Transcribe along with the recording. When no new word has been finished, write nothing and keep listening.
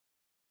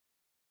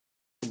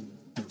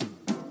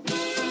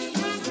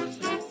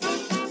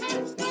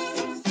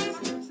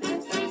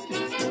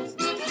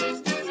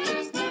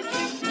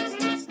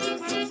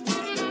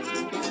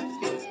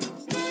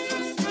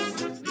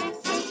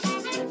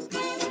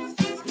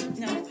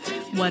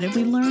What did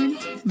we learn?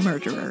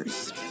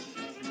 Murderers.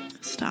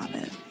 Stop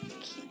it.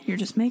 You're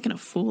just making a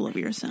fool of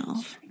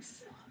yourself.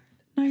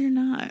 No, you're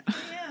not.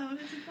 Yeah,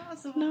 it's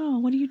impossible. No,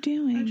 what are you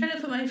doing? I'm trying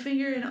to put my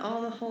finger in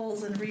all the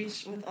holes and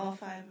reach with all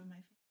 5 of my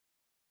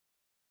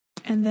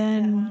fingers. And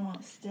then,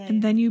 won't stay.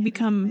 and then you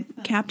become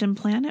Captain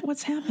Planet?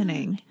 What's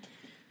happening?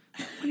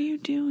 What are you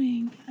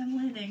doing? I'm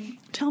winning.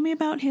 Tell me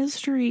about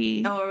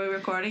history. Oh, are we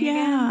recording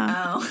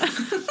Yeah. again?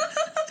 Oh.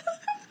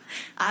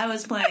 I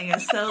was playing a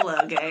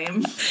solo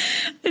game.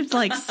 It's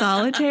like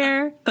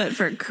solitaire, but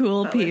for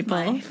cool But people.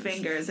 with my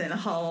fingers in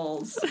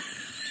holes.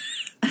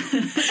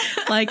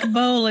 Like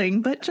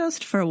bowling, but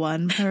just for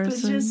one But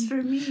person. just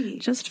for me.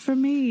 Just for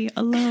me,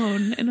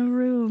 alone in a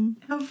room.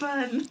 Have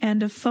fun.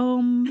 And a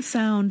foam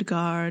sound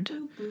guard.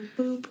 Boop, boop,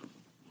 boop.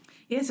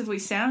 Yes, if we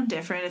sound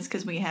different, it's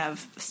because we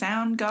have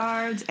sound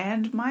guards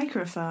and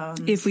microphones.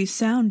 If we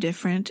sound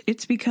different,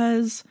 it's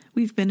because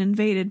we've been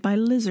invaded by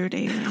lizard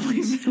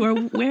aliens who are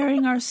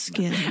wearing our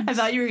skin. I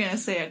thought you were going to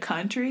say a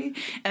country,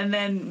 and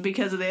then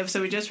because of the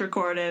episode we just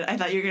recorded, I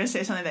thought you were going to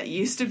say something that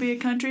used to be a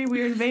country. We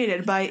were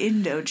invaded by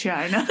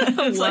Indochina.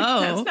 It's Whoa.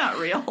 like, that's not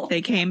real.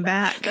 They came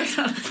back. That's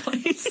not a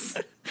place.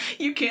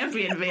 You can't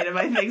be invaded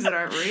by things that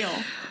aren't real.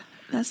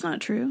 That's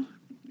not true.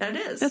 That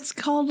is. That's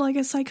called like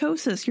a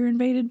psychosis. You're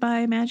invaded by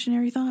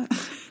imaginary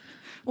thoughts.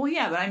 Well,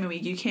 yeah, but I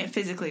mean, you can't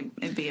physically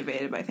be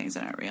invaded by things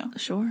that aren't real.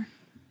 Sure.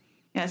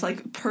 Yeah, it's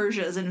like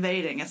Persia's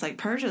invading. It's like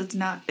Persia does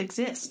not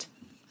exist.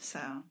 So,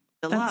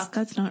 good luck.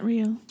 That's not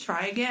real.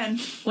 Try again.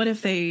 What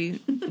if they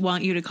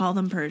want you to call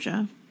them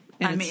Persia?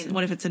 And I it's- mean-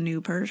 what if it's a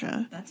new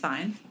Persia? That's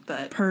fine,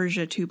 but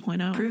Persia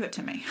 2.0. prove it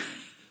to me.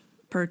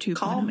 Per 2.0.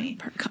 Call me.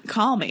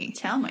 Call me.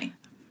 Tell me.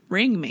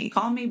 Ring me.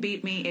 Call me,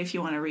 beat me if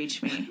you want to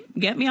reach me.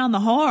 Get me on the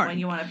horn. When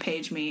you want to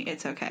page me,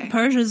 it's okay.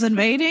 Persia's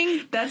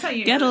invading. That's how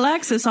you Get know.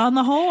 Alexis on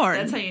the horn.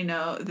 That's how you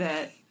know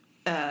that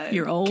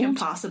You're old? Kim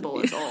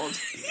Possible is old.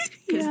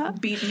 Because Yeah.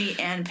 beat me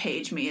and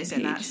page me is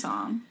in that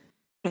song.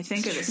 I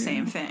think It's are the true.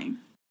 same thing.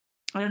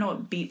 I don't know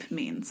what beep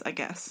means, I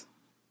guess.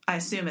 I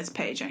assume it's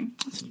paging.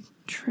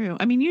 True.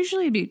 I mean,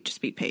 usually it'd be just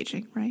be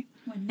paging, right?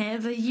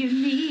 Whenever you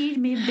need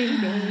me,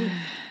 baby.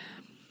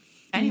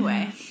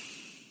 Anyway.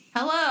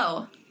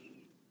 Hello.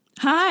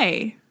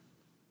 Hi.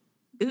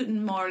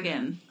 Guten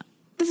Morgen.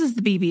 This is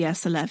the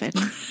BBS 11.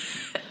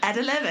 At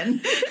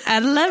 11.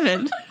 At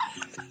 11.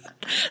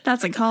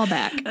 That's a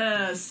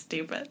callback.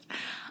 Stupid.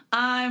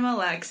 I'm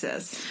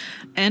Alexis.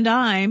 And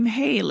I'm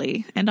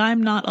Haley, and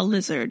I'm not a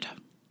lizard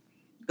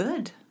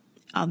Good.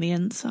 on the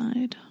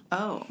inside.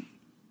 Oh.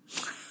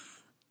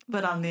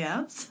 But on the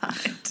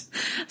outside.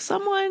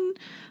 Someone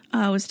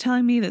was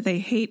telling me that they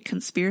hate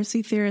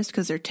conspiracy theorists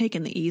because they're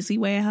taking the easy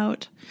way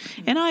out.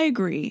 And I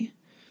agree.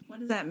 What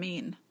does that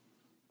mean?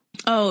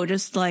 Oh,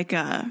 just like,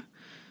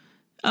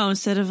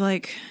 instead of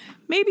like,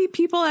 maybe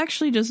people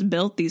actually just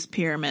built these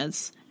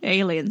pyramids.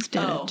 Aliens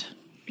did it.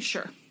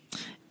 Sure.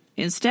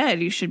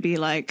 Instead, you should be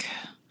like,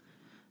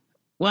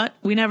 what?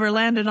 We never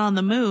landed on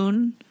the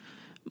moon.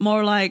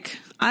 More like,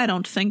 I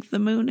don't think the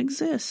moon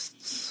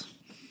exists.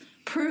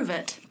 Prove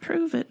it.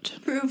 Prove it.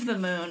 Prove the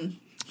moon.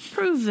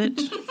 Prove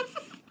it.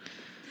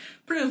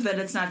 Prove that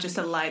it's not just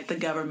a light the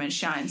government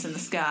shines in the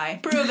sky.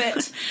 Prove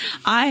it.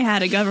 I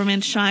had a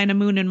government shine a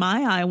moon in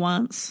my eye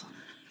once.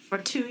 For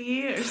 2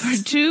 years.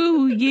 For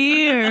 2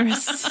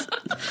 years.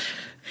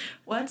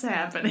 What's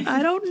happening?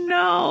 I don't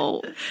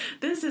know.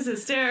 This is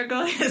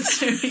hysterical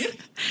history.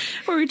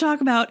 Where we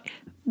talk about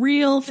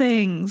real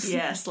things.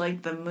 Yes,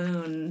 like the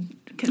moon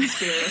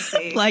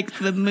conspiracy. Like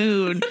the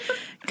moon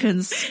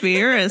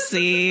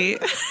conspiracy.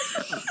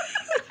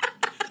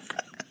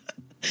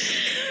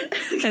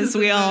 As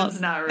we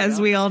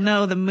all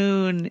know, the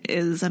moon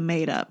is a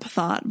made-up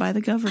thought by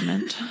the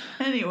government.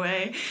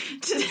 Anyway,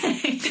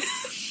 today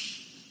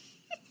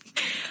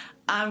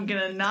I'm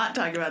gonna not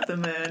talk about the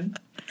moon.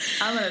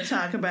 I'm gonna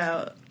talk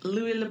about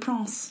Louis Le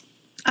Prince.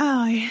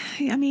 Oh,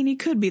 I mean, he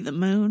could be the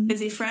moon. Is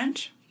he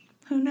French?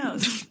 Who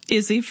knows?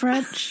 Is he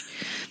French?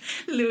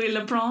 Louis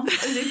Le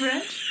Prince. Is he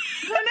French?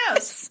 Who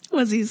knows?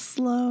 Was he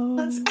slow?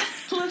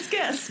 Let's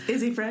guess.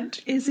 Is he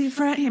French? Is he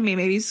French? I mean,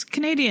 maybe he's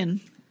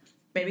Canadian.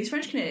 Maybe he's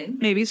French Canadian.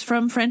 Maybe he's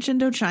from French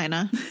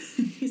Indochina.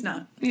 He's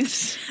not.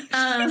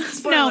 Spoiler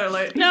Spoiler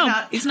alert.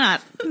 He's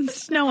not.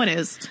 No one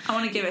is. I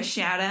want to give a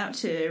shout out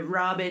to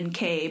Robin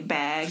K.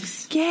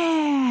 Baggs.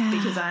 Yeah.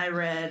 Because I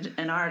read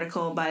an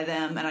article by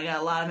them and I got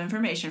a lot of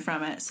information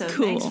from it. So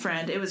Cool. Thanks,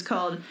 friend. It was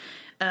called,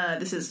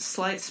 this is a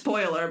slight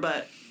spoiler,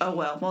 but oh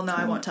well. Well, no,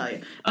 I won't tell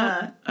you.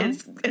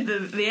 It's at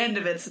the end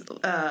of it's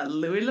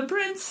Louis Le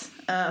Prince,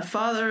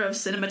 father of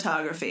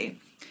cinematography.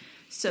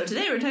 So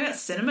today we're talking about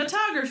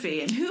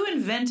cinematography and who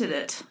invented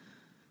it.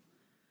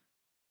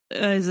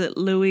 Is it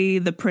Louis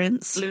the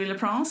Prince? Louis Le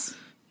Prince?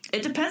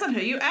 It depends on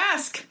who you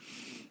ask.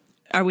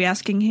 Are we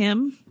asking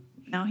him?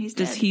 No, he's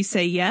dead. Does he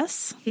say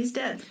yes? He's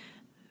dead.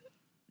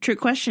 Trick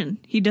question.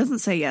 He doesn't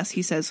say yes.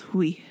 He says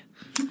oui.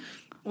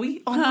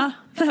 Oui,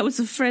 That was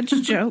a French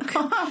joke.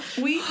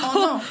 Oui,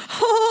 oh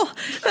Oh,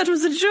 that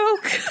was a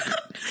joke.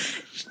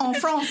 no. En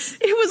France.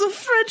 It was a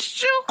French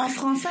joke. En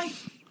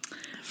français.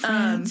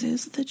 France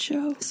is the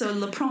joke. So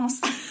Le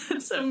Prince,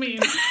 that's so mean.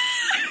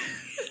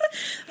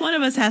 One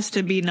of us has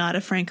to be not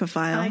a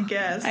Francophile. I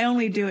guess. I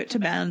only do it to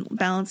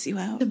balance you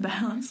out. To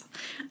balance.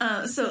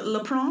 So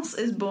Le Prince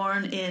is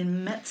born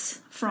in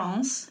Metz,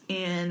 France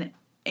in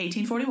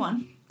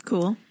 1841.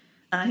 Cool.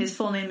 His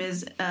full name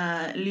is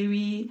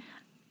Louis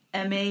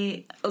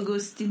Aimé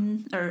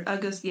Augustin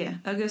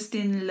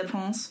Le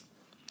Prince.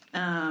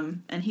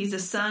 And he's the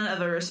son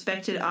of a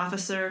respected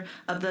officer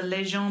of the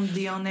Légion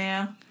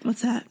d'honneur.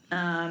 What's that?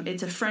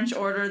 It's a French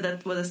order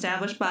that was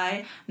established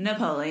by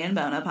Napoleon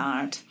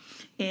Bonaparte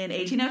in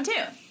 1802.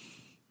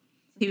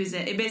 He was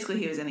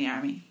in the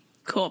army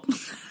Cool.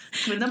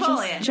 with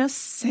Napoleon. Just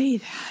say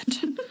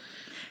that.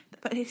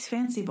 But he's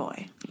fancy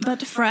boy.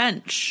 But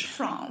French.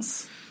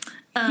 France.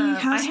 He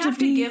has I have to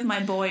be... give my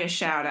boy a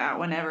shout out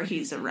whenever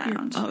he's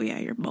around. Oh, yeah,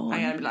 your boy.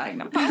 I gotta be like,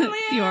 Napoleon!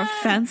 Your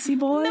fancy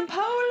boy?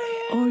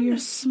 Napoleon! Or your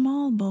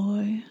small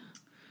boy?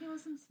 He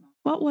wasn't small.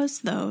 What was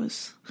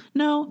those?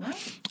 No,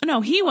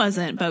 he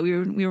wasn't. But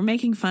we were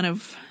making fun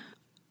of,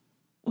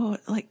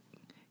 like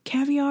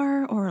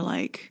caviar or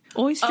like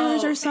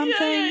oysters or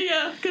something.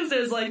 Yeah. Because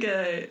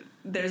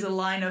there's a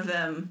line of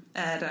them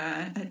at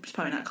it's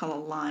probably not called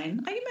a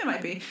line. It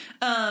might be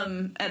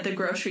at the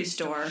grocery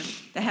store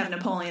that have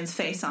Napoleon's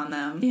face on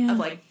them of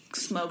like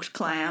smoked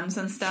clams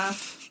and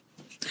stuff.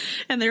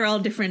 And they're all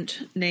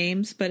different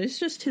names, but it's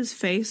just his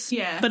face.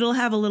 Yeah. But it'll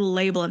have a little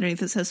label underneath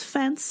that says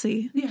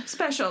fancy. Yeah,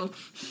 special.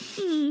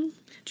 Do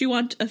you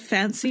want a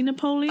fancy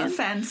Napoleon? A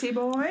fancy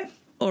boy.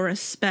 Or a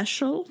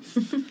special?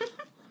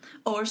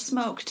 Or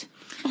smoked.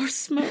 Or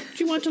smoked?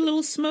 Do you want a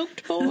little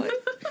smoked boy?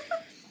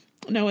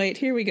 No, wait,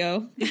 here we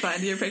go. You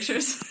find your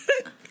pictures.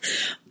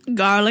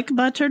 Garlic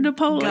butter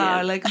Napoleon.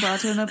 Garlic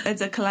butter.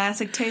 It's a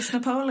classic taste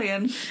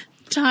Napoleon.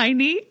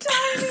 Tiny.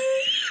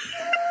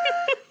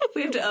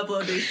 We have to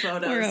upload these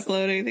photos. We're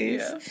uploading these.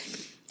 Yeah.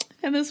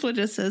 And this one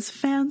just says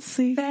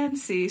fancy.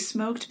 Fancy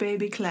smoked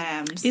baby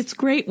clams. It's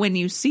great when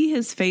you see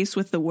his face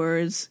with the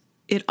words,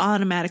 it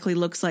automatically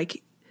looks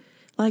like,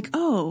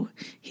 oh,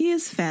 he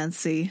is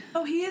fancy.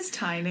 Oh, he is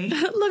tiny.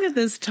 Look at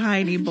this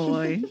tiny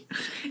boy.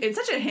 It's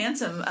such a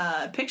handsome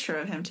picture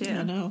of him, too.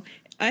 I know.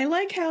 I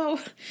like how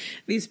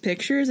these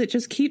pictures, it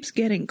just keeps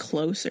getting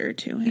closer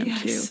to him,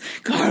 too.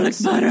 Garlic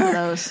butter.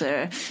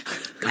 Closer.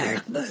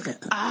 Garlic butter.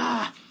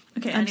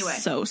 Okay, I'm anyway.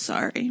 so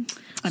sorry.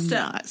 I'm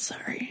not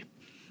sorry.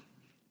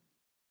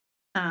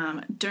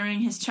 During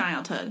his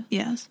childhood,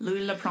 Yes.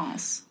 Louis Le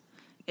Prince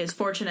is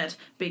fortunate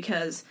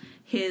because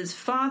his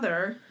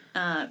father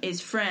is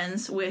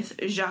friends with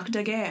Jacques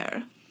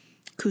Daguerre.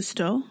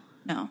 Cousteau,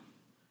 No.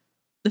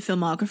 the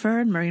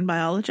filmographer and marine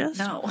biologist.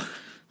 No.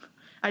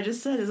 I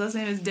just said his last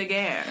name is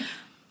Daguerre.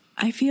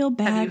 I feel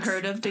bad. Have you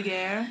heard of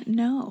Daguerre?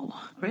 No.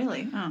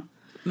 Really? Oh.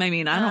 I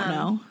mean, I don't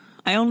know.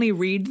 I only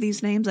read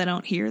these names. I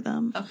don't hear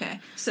them. Okay.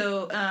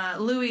 So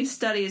Louis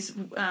studies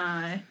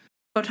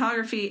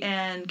photography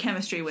and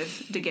chemistry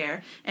with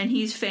Daguerre, and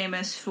he's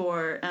famous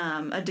for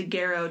a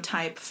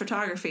daguerreotype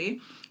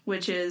photography,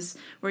 which is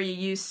where you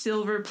use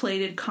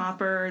silver-plated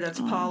copper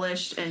that's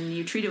polished, and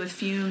you treat it with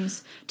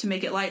fumes to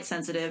make it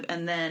light-sensitive,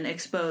 and then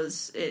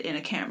expose it in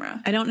a camera.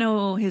 I don't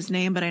know his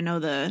name, but I know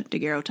the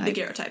daguerreotype.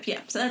 Daguerreotype, yeah.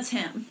 So that's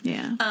him.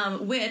 Yeah.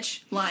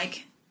 Which,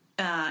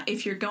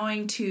 if you're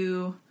going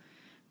to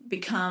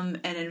become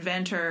an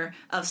inventor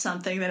of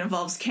something that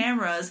involves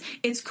cameras,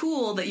 it's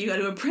cool that you got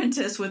to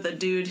apprentice with a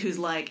dude who's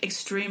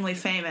extremely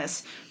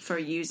famous for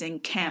using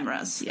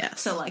cameras.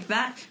 Yes. So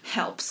that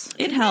helps.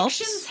 It helps.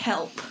 Connections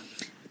help.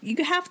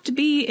 You have to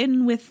be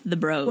in with the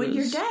bros. When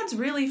your dad's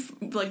really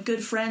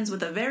good friends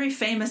with a very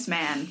famous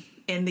man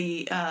in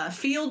the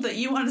field that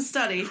you want to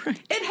study,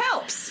 it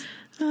helps.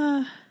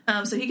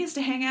 So he gets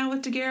to hang out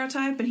with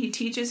daguerreotype, and he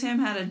teaches him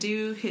how to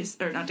do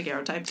not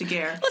daguerreotype,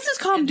 Daguerre. Let's just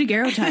call him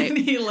daguerreotype. And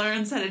he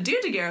learns how to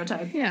do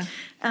daguerreotype. Yeah.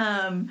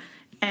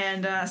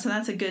 So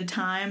that's a good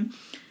time.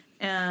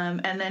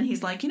 And then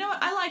he's like, you know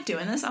what? I like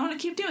doing this. I want to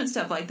keep doing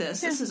stuff like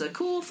this. Yeah. This is a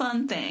cool,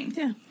 fun thing.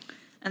 Yeah.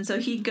 And so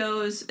he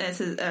goes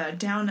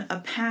down a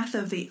path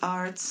of the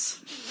arts,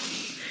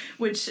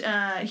 which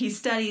he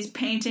studies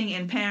painting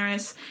in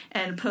Paris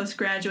and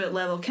postgraduate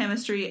level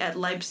chemistry at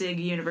Leipzig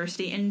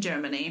University in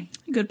Germany.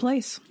 Good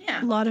place.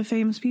 Yeah. A lot of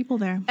famous people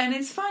there. And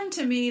it's fun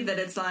to me that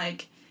it's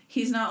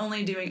he's not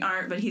only doing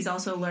art, but he's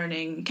also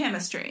learning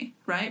chemistry,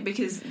 right?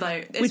 Because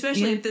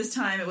especially at this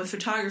time with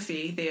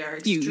photography, they are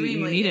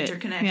extremely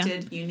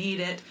interconnected. Yeah. You need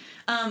it.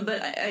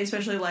 But I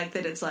especially like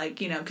that it's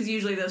because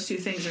usually those two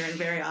things are in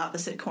very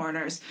opposite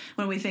corners.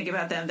 When we think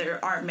about them,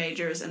 they're art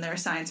majors and they're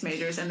science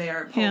majors, and they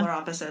are polar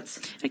opposites.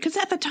 Because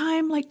at the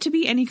time, to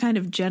be any kind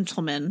of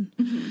gentleman,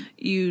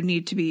 you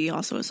need to be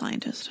also a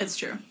scientist. It's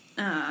true.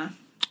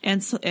 And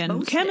Most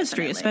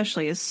chemistry, definitely.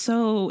 especially, is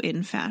so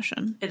in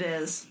fashion. It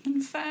is. In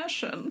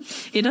fashion.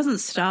 It doesn't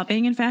stop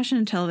being in fashion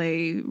until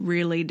they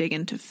really dig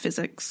into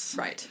physics.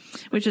 Right.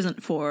 Which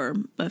isn't for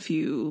a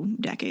few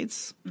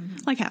decades.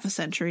 Like half a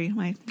century,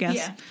 I guess.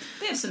 Yeah.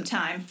 They have some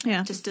time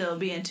to still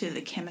be into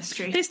the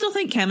chemistry. They still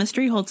think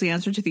chemistry holds the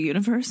answer to the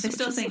universe. They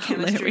still think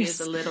chemistry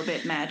is a little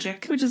bit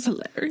magic. Which is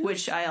hilarious.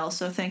 Which I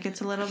also think it's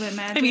a little bit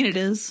magic. I mean, it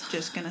is.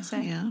 Just gonna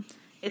say. Yeah.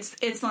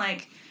 It's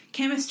like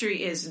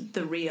chemistry is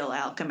the real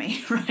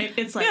alchemy, right?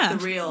 It's like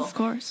the real of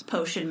course.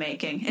 potion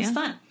making. It's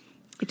fun.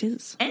 It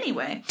is.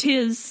 Anyway.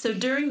 'Tis. So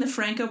during the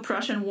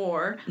Franco-Prussian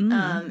War,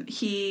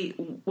 he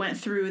went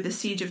through the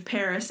siege of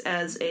Paris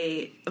as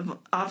a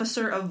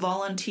officer of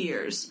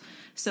volunteers.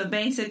 So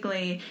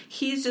basically,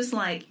 he's just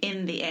like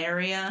in the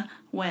area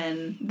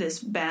when this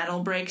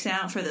battle breaks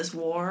out for this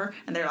war,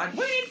 and they're like,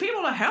 "We need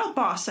people to help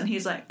us," and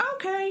he's like,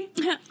 "Okay."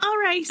 All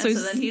right. So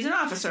then he's an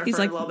officer he's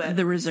for like a little bit.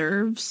 the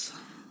reserves.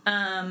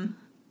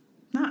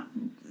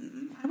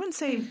 I wouldn't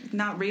say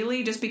not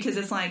really, just because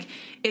it's like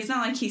it's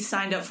not like he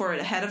signed up for it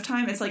ahead of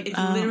time. It's like it's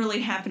literally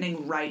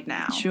happening right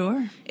now.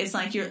 Sure. It's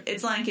like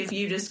if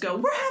you just go,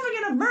 "We're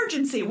having an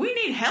emergency. We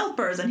need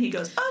helpers," and he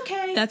goes,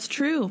 "Okay." That's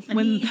true. And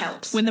he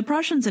helps. When the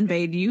Prussians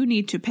invade, you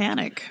need to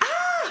panic.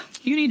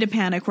 You need to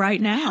panic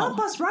right now. Help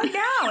us right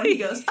now. And he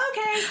goes,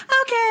 "Okay."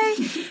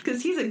 Okay.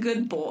 Because he's a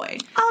good boy.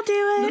 I'll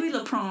do it. Louis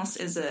Le Prince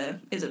is a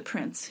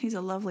prince. He's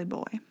a lovely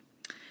boy.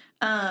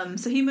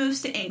 So he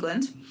moves to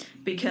England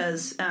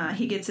because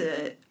he gets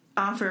an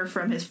offer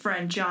from his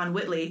friend John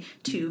Whitley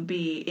to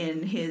be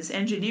in his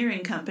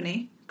engineering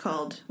company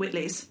called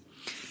Whitley's.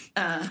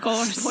 Of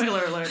course.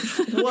 Spoiler alert.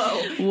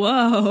 Whoa.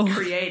 Whoa.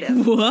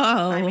 Creative.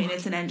 Whoa. I mean,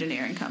 it's an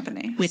engineering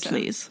company.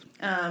 Whitley's.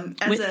 So,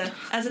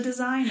 as a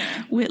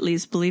designer.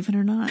 Whitley's, believe it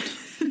or not.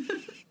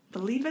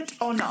 Believe it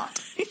or not.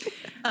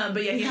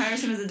 But yeah, he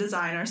hires him as a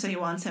designer, so he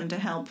wants him to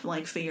help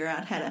like figure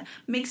out how to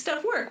make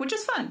stuff work, which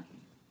is fun.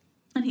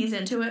 And he's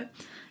into it.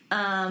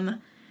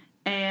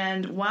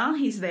 And while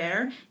he's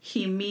there,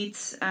 he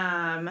meets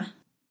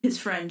his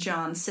friend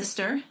John's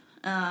sister.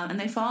 And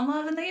they fall in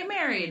love and they get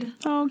married.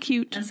 Oh,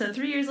 cute. And so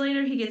 3 years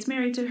later, he gets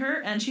married to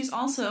her, and she's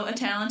also a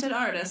talented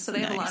artist. So they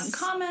have a lot in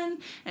common,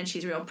 and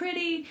she's real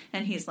pretty.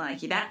 And he's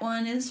like, "That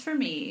one is for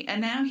me."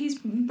 And now he's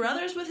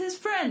brothers with his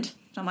friend.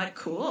 So I'm like,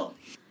 cool.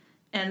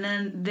 And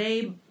then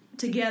they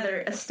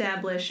together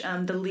establish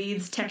the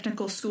Leeds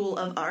Technical School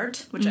of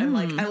Art, which I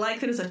like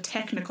that it's a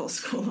technical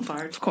school of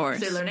art. Of course.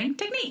 They're learning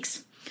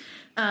techniques.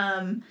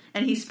 And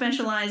he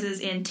specializes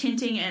in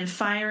tinting and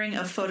firing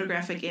of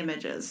photographic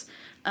images.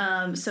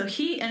 So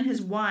he and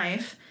his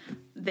wife,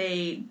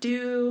 they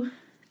do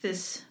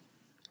this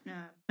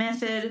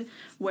method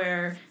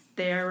where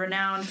they're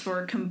renowned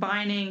for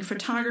combining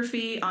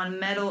photography on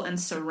metal and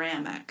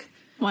ceramic.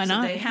 Why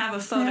not? So they have a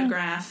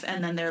photograph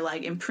and then they're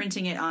like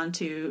imprinting it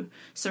onto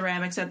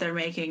ceramics that they're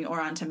making or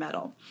onto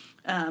metal.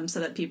 So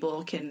that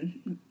people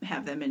can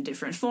have them in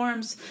different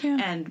forms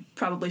and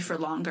probably for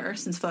longer,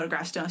 since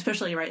photographs don't,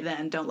 especially right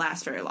then, don't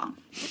last very long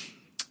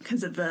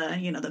because of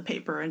the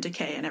paper and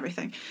decay and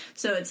everything.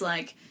 So it's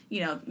like,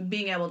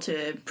 being able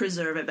to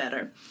preserve it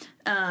better.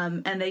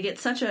 And they get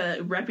such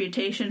a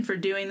reputation for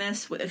doing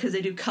this because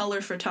they do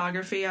color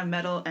photography on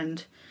metal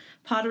and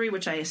pottery,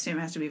 which I assume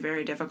has to be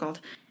very difficult.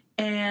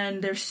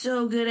 And they're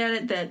so good at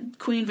it that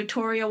Queen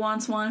Victoria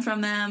wants one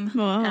from them.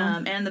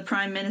 Wow. And the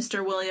Prime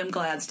Minister, William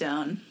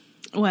Gladstone.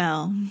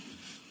 Well.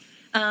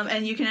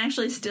 And you can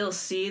actually still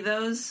see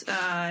those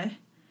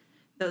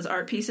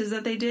art pieces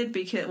that they did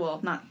because,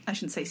 I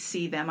shouldn't say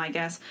see them, I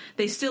guess.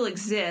 They still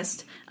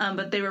exist,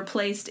 but they were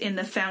placed in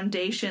the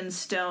foundation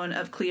stone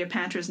of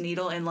Cleopatra's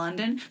Needle in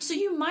London. So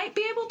you might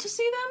be able to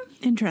see them.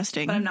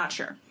 Interesting. But I'm not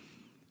sure.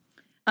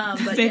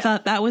 But they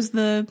thought that was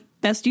the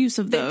best use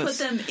of those.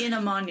 They put them in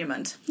a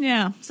monument.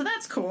 Yeah. So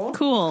that's cool.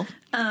 Cool.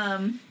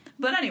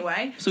 But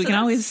anyway. So we can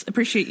always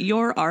appreciate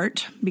your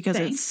art because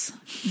Thanks.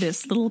 it's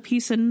this little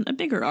piece in a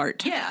bigger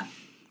art. Yeah.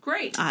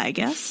 Great. I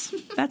guess.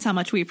 That's how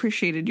much we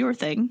appreciated your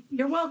thing.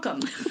 You're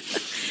welcome.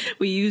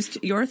 We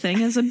used your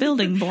thing as a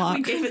building block.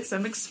 We gave it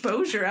some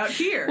exposure out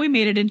here. We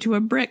made it into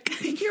a brick.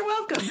 You're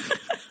welcome.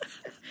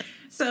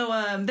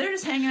 So they're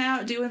just hanging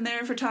out, doing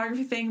their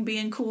photography thing,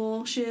 being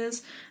cool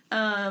shiz.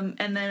 And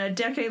then a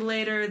decade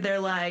later, they're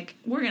like,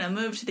 we're going to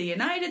move to the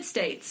United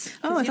States.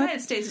 Oh, the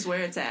United States is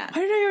where it's at.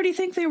 Why did I already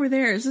think they were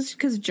there? Is this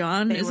because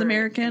John is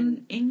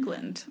American? In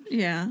England.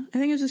 Yeah. I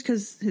think it was just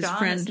because his John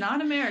friend... is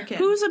not American.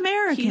 Who's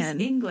American?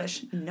 He's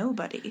English.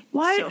 Nobody.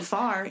 Why, so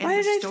far in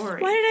the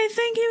story. Why did I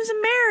think he was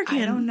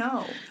American? I don't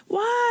know.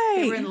 Why?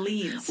 They were in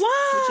Leeds.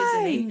 Why? Which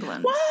is in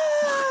England.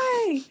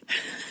 Why?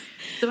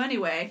 So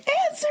anyway.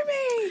 Answer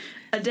me!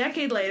 A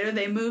decade later,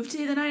 they moved to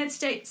the United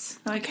States.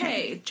 Like,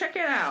 hey, check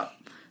it out.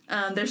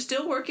 They're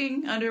still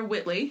working under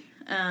Whitley,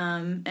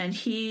 and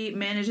he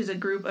manages a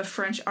group of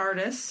French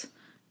artists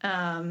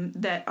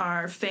that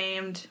are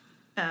famed.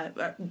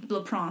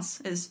 Le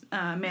Prince is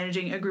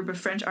managing a group of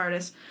French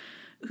artists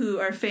who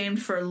are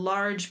famed for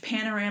large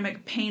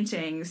panoramic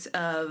paintings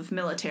of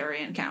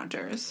military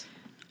encounters.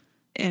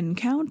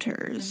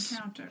 encounters.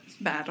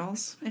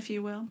 Battles, if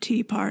you will.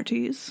 Tea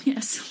parties.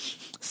 Yes.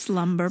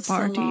 Slumber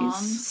parties.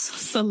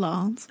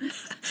 Salons.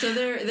 So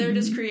they're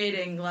just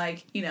creating,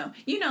 like, you know,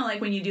 like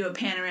when you do a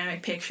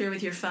panoramic picture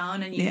with your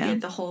phone and you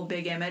get the whole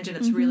big image and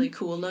it's really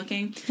cool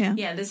looking.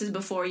 Yeah, this is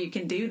before you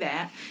can do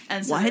that.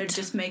 And so they're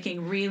just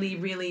making really,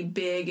 really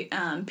big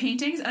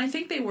paintings. And I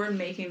think they were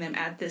making them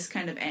at this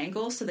kind of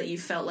angle so that you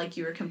felt like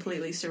you were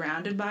completely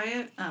surrounded by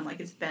it. Like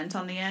it's bent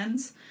on the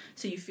ends.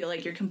 So you feel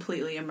like you're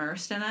completely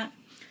immersed in it.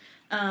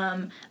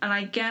 And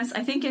I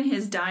think in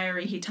his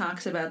diary he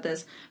talks about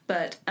this,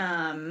 but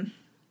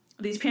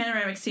these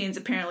panoramic scenes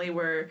apparently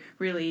were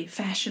really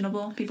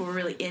fashionable. People were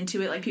really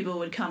into it. Like, people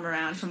would come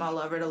around from all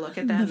over to look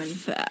at them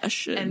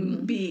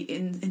and be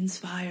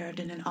inspired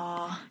and in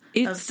awe of the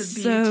beauty.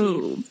 It's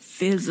so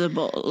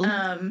visible.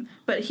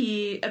 But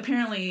he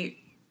apparently,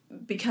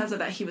 because of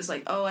that, he was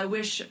like, oh, I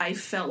wish I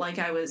felt like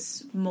I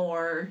was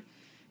more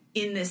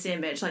in this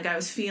image, like I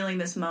was feeling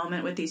this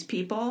moment with these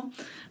people,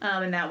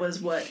 and that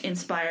was what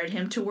inspired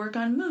him to work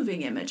on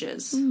moving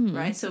images,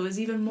 right? So it was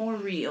even more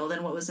real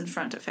than what was in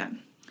front of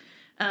him,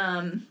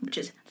 which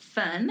is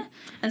fun.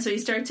 And so he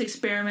starts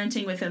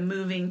experimenting with a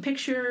moving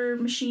picture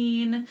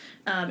machine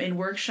in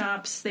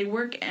workshops. They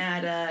work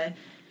at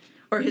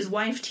his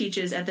wife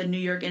teaches at the New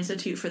York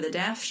Institute for the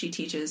Deaf. She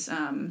teaches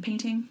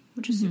painting,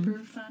 which is super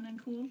fun and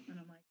cool. And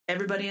I'm like,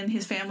 everybody in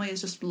his family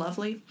is just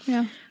lovely.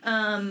 Yeah.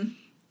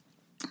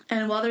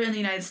 And while they're in the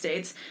United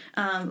States,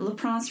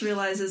 LaPrance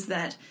realizes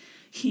that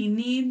he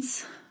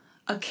needs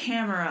a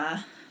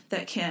camera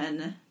that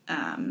can,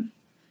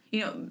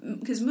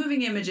 because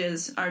moving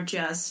images are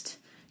just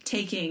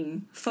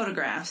taking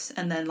photographs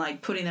and then,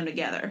 like, putting them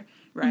together,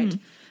 right,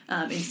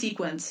 in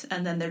sequence,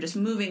 and then they're just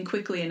moving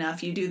quickly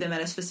enough. You do them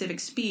at a specific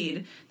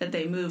speed that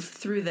they move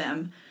through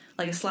them,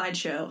 like a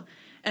slideshow,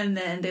 and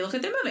then they look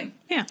like they're moving.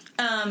 Yeah.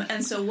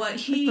 And so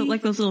what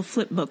like those little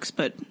flip books,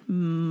 but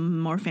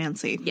more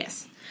fancy.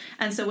 Yes.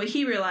 And so what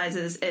he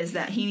realizes is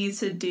that he needs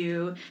to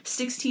do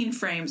 16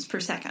 frames per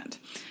second.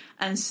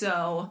 And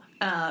so,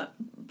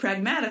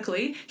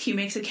 pragmatically, he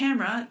makes a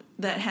camera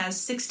that has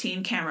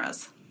 16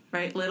 cameras,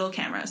 right? Little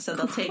cameras. So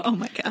they'll take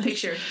a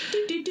picture.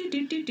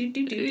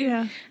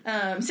 Yeah.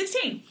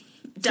 16.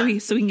 Done.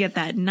 So we can get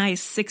that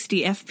nice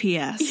 60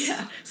 FPS.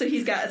 Yeah. So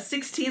he's got a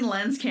 16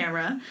 lens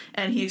camera,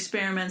 and he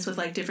experiments with,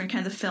 like, different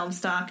kinds of film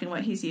stock and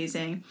what he's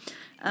using.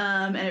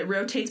 And it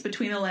rotates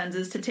between the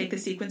lenses to take the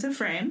sequence of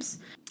frames.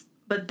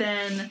 But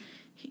then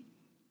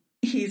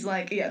he's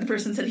like, the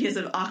person said he has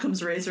an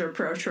Occam's razor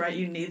approach, right?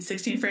 You need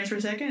 16 frames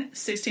per second,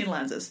 16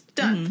 lenses.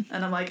 Done.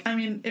 And I'm like, I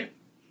mean, it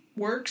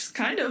works,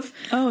 kind of.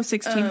 Oh,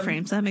 16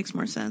 frames. That makes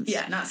more sense.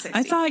 Yeah, not 60.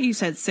 I thought you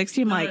said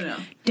 60. I'm no.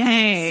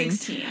 Dang.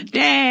 16.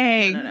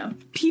 Dang. No.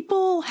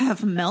 People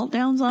have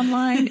meltdowns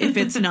online if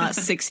it's not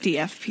 60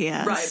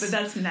 FPS. Right, but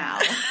that's now.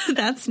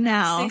 That's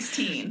now.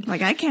 16.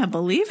 Like, I can't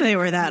believe they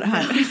were that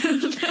high.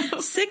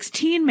 No.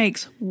 16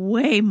 makes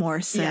way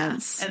more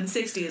sense. Yeah, and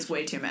 60 is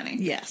way too many.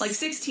 Yes. Like,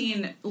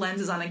 16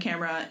 lenses on a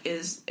camera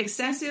is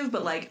excessive,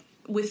 but, like,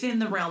 within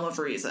the realm of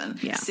reason.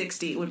 Yeah.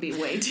 60 would be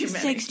way too many.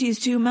 60 is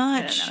too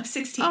much. No.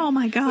 16. Oh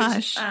my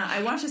gosh. Which,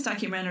 I watched this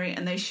documentary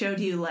and they showed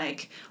you,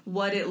 like,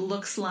 what it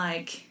looks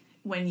like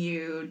when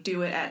you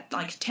do it at,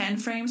 like, 10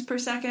 frames per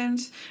second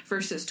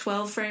versus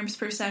 12 frames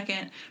per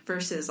second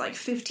versus, like,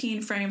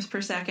 15 frames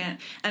per second.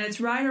 And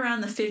it's right around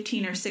the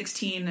 15 or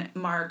 16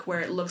 mark where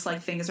it looks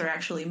like things are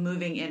actually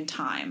moving in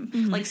time.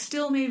 Like,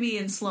 still maybe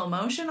in slow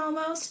motion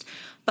almost,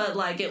 but,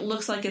 like, it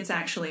looks like it's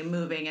actually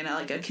moving in,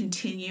 like, a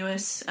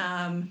continuous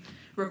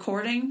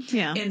recording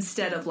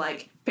instead of,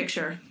 like,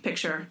 picture,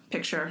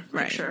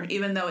 right.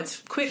 Even though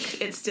it's quick,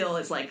 it still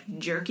is, like,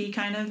 jerky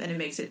kind of, and it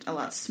makes it a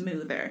lot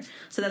smoother.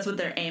 So that's what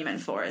they're aiming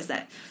for, is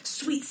that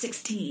sweet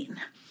 16.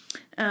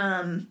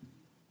 And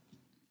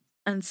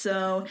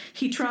so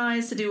he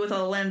tries to do with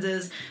all the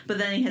lenses, but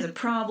then he has a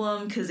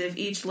problem, because if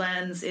each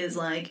lens is,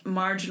 like,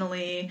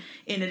 marginally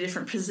in a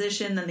different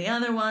position than the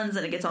other ones,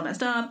 then it gets all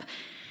messed up.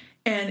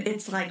 And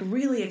it's, like,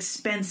 really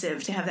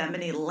expensive to have that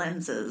many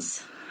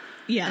lenses.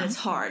 Yeah. And it's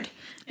hard.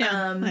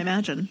 Yeah, I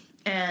imagine.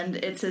 And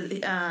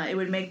it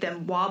would make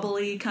them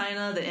wobbly, kind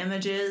of, the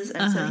images.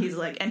 And so he's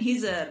like, and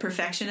he's a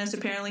perfectionist,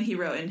 apparently. He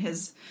wrote in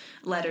his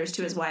letters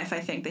to his wife, I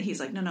think, that he's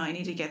like, no, I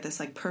need to get this,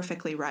 like,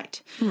 perfectly right.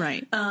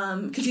 Right.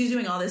 Because he's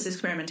doing all this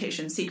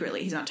experimentation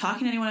secretly. He's not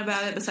talking to anyone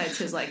about it besides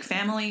his, like,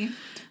 family.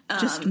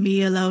 Just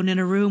me alone in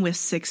a room with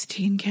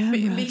 16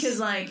 cameras. Because,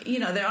 like, you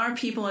know, there are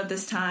people at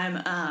this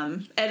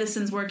time.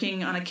 Edison's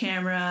working on a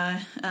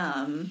camera,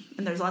 and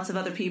there's lots of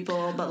other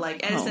people, but,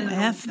 like, Edison... Oh,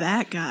 F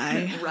that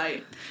guy.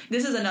 Right.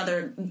 This is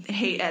another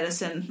hate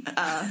Edison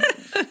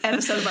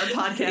episode of our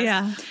podcast.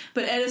 Yeah.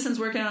 But Edison's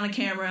working on a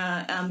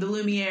camera. The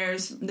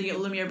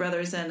Lumiere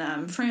brothers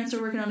in France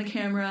are working on a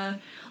camera.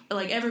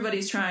 Like,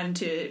 everybody's trying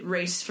to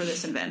race for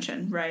this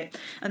invention, right?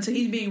 And so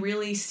he's being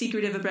really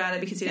secretive about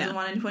it because he doesn't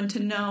want anyone to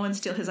know and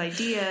steal his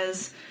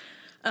ideas.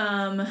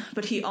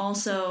 But he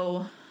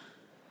also,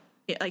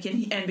 like,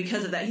 and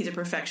because of that, he's a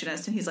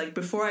perfectionist. And he's like,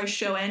 before I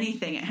show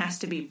anything, it has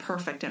to be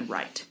perfect and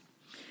right.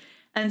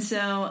 And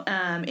so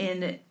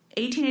in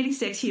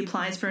 1886, he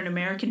applies for an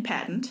American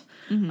patent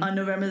on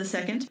November the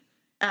 2nd,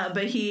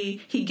 but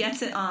he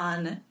gets it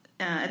on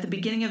at the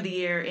beginning of the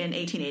year in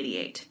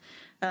 1888.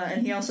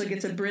 And he also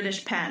gets a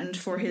British patent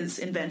for his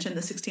invention,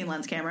 the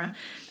 16-lens camera,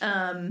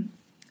 in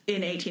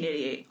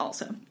 1888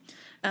 also.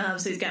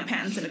 So he's got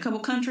patents in a couple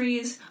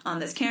countries on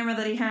this camera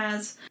that he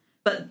has.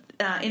 But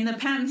in the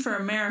patent for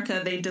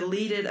America, they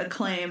deleted a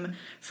claim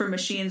for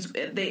machines.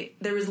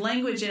 There was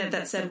language in it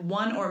that said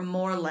one or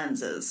more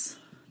lenses.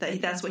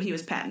 That's what he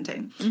was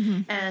patenting.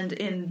 And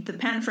in the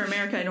patent for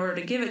America, in order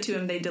to give it to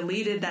him, they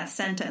deleted that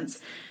sentence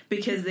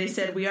because they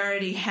said, we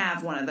already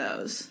have one of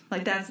those.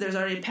 Like, there's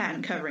already a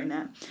patent covering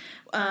that.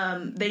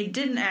 They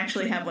didn't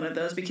actually have one of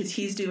those because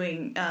he's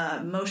doing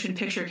motion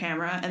picture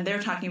camera, and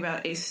they're talking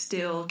about a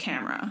still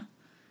camera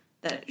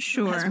that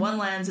has one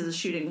lens and is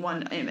shooting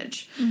one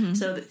image.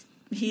 So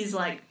he's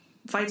like,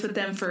 fights with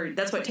them for,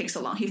 that's why it takes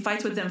so long. He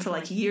fights with them for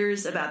like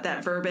years about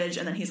that verbiage,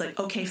 and then he's like,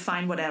 okay,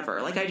 fine,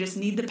 whatever. Like, I just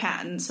need the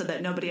patent so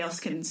that nobody else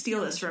can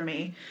steal this from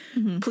me.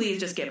 Please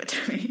just give it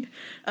to me.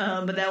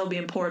 But that will be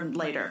important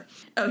later.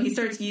 Oh, he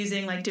starts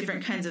using like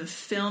different kinds of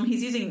film.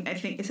 He's using, I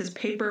think it says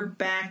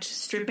paper-backed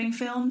stripping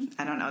film.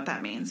 I don't know what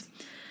that means.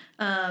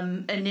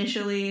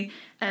 Initially,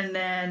 and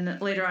then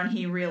later on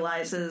he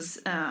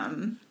realizes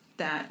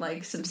that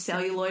like some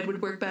celluloid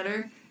would work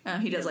better.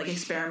 He does like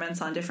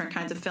experiments on different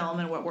kinds of film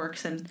and what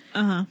works, and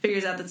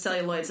figures out that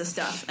celluloid's the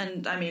stuff.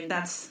 And I mean,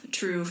 that's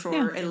true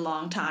for a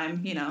long time,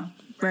 you know.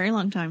 Very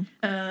long time.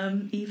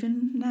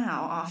 Even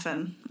now,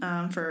 often,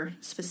 for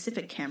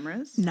specific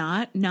cameras.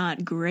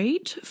 Not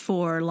great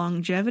for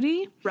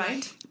longevity.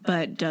 Right.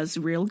 But does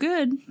real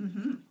good.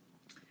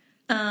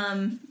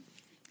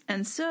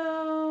 And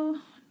so...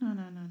 No.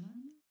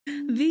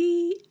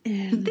 The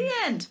end. The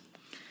end.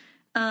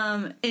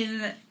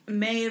 In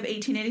May of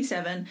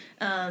 1887,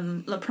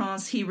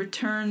 Laprince,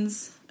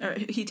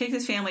 he takes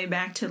his family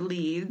back to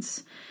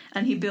Leeds,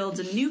 and he builds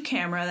a new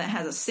camera that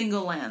has a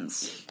single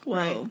lens. Whoa.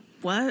 Right?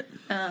 What?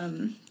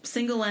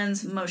 Single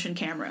lens motion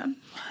camera.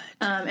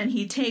 And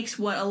he takes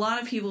what a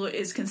lot of people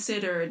is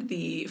considered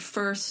he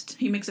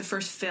makes the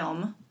first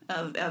film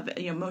of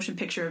motion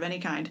picture of any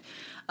kind.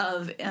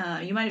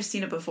 You might have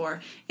seen it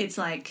before. It's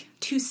like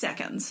 2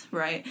 seconds,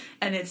 right?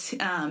 And it's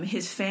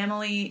his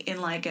family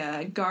in like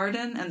a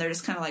garden, and they're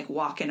just kind of like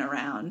walking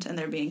around, and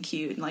they're being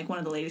cute, and like one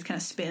of the ladies kind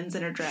of spins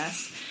in her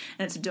dress,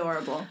 and it's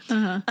adorable.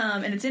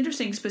 And it's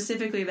interesting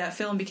specifically that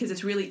film because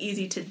it's really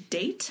easy to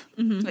date,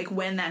 like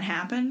when that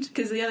happened.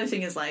 Because the other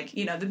thing is like,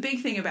 you know, the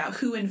big thing about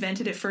who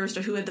invented it first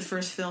or who had the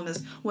first film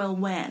is, well,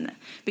 when?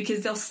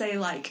 Because they'll say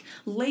like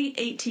late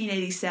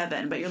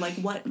 1887, but you're like,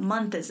 what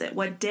month is it?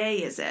 What day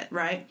is it?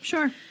 Right?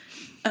 Sure.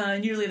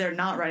 Usually they're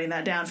not writing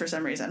that down for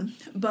some reason.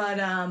 But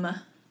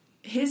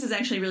his is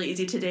actually really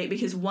easy to date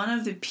because one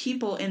of the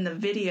people in the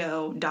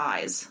video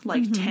dies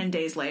like 10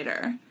 days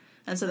later.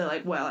 And so they're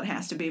like, well, it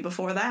has to be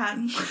before that.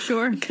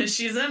 Sure. Because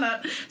she's in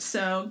it.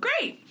 So,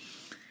 great.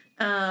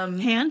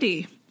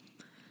 Handy.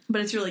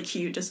 But it's really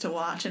cute just to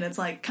watch, and it's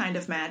like kind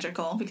of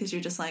magical because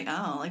you're just like,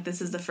 oh, like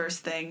this is the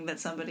first thing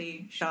that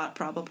somebody shot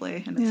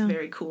probably, and it's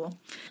very cool.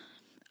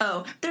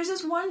 Oh, there's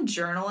this one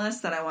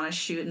journalist that I want to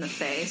shoot in the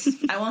face.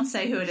 I won't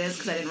say who it is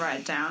because I didn't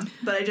write it down,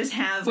 but I just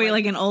have... Wait,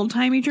 like an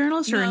old-timey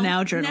journalist or a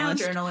now journalist?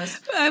 Now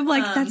journalist. I'm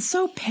like, that's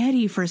so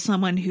petty for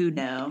someone who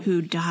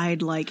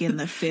died like in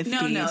the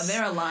 50s. No,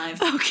 they're alive.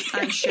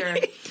 Okay. I'm sure.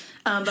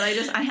 But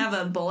I have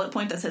a bullet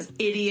point that says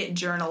idiot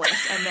journalist,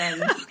 and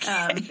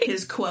then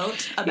his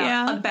quote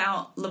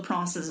about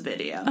Laprince's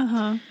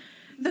video.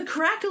 The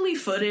crackly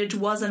footage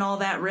wasn't all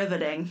that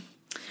riveting.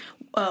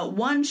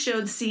 One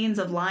showed scenes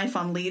of life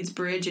on Leeds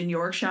Bridge in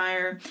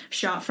Yorkshire,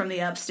 shot from the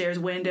upstairs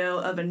window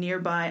of a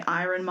nearby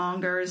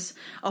ironmonger's,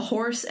 a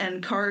horse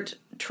and cart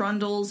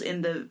trundles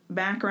in the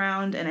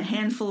background, and a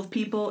handful of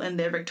people in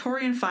their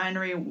Victorian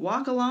finery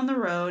walk along the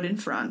road in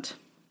front.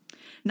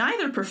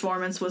 Neither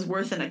performance was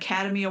worth an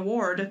Academy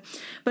Award,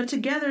 but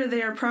together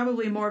they are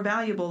probably more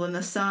valuable than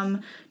the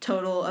sum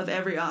total of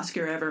every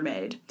Oscar ever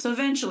made. So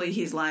eventually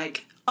he's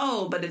like,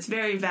 oh, but it's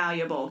very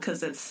valuable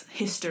because it's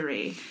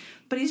history.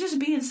 But he's just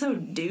being so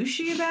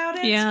douchey about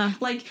it. Yeah.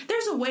 Like,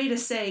 there's a way to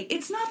say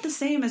it's not the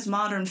same as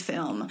modern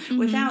film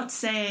without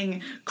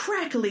saying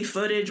crackly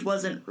footage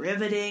wasn't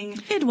riveting.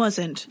 It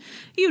wasn't.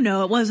 You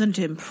know, it wasn't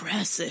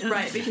impressive.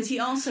 Right, because he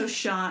also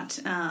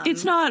shot...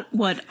 it's not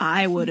what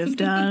I would have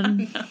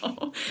done.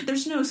 No.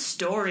 There's no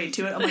story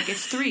to it. I'm like,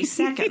 it's 3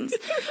 seconds.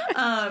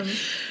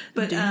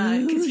 But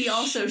because he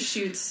also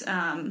shoots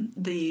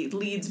the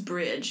Leeds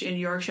Bridge in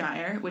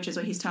Yorkshire, which is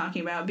what he's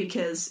talking about,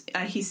 because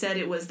he said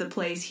it was the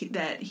place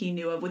that he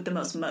knew of with the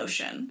most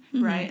motion,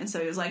 right? And so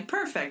he was like,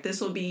 perfect, this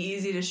will be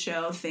easy to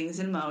show things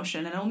in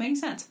motion, and it'll make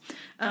sense.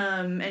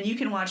 And you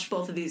can watch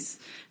both of these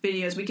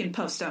videos. We can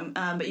post them,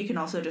 but you can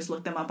also just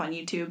look them up on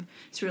YouTube.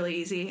 It's really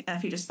easy.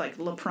 If you just like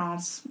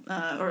Laprince,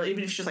 or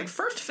even if you just like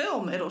first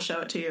film, it'll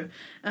show it to you.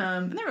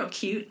 And they're real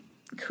cute,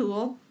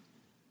 cool.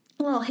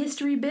 Little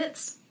history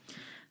bits.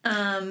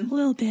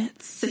 Little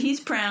bits. So he's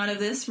proud of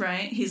this,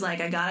 right? He's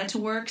like, I got it to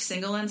work,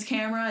 single lens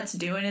camera, it's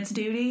doing its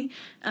duty.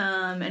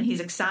 And he's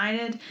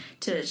excited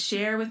to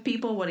share with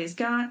people what he's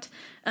got.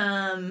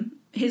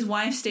 His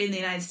wife stayed in the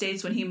United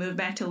States when he moved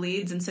back to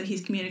Leeds, and so he's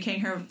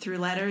communicating her through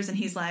letters, and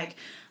he's like,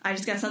 I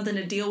just got something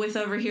to deal with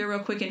over here real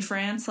quick in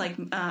France. Like,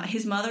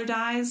 his mother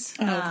dies.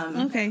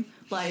 Okay.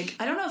 Like,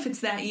 I don't know if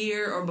it's that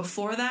year or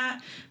before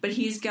that, but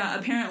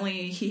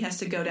apparently he has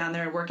to go down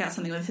there and work out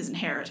something with his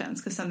inheritance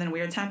because something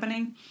weird's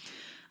happening.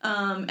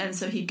 And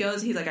so he's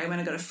like, I'm going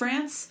to go to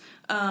France,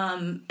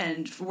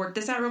 and work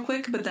this out real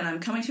quick, but then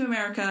I'm coming to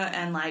America,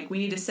 and like, we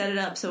need to set it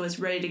up so it's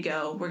ready to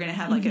go. We're going to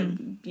have like a,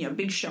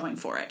 big showing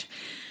for it.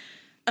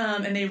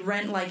 And they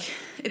rent, like,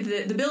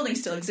 the building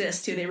still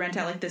exists, too. They rent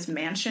out, like, this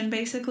mansion,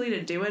 basically,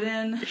 to do it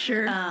in.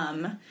 Sure.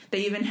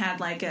 They even had,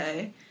 like,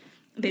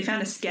 they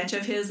found a sketch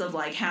of his of,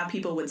 like, how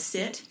people would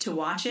sit to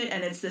watch it,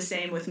 and it's the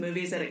same with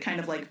movies that it kind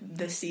of, like,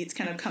 the seats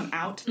kind of come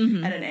out at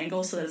an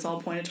angle so that it's all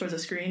pointed towards the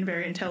screen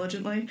very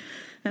intelligently.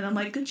 And I'm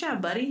like, good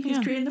job, buddy. He's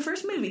creating the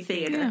first movie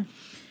theater.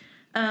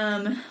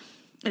 Yeah.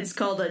 It's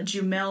called a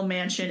Jumel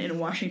Mansion in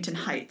Washington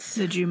Heights.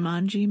 The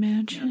Jumanji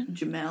Mansion?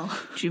 Yeah, Jumel.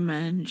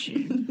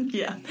 Jumanji.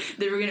 Yeah.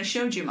 They were going to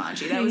show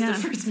Jumanji. That was the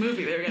first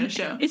movie they were going to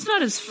show. It's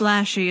not as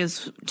flashy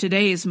as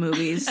today's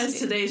movies. As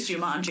today's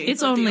Jumanji.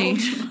 It's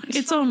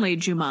only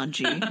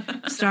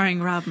Jumanji,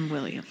 starring Robin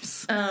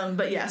Williams.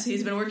 But yeah, so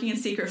he's been working in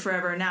secret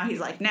forever, and now he's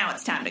like, now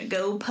it's time to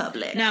go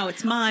public. Now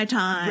it's my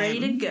time. Ready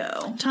to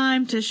go.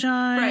 Time to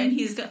shine. Right, and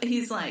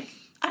he's like,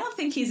 I don't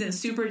think he's in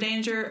super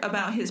danger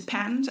about his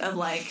patent of,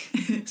 like,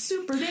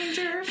 super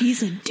danger.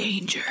 He's in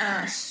danger.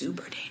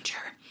 Super danger.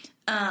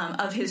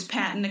 Of his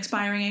patent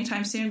expiring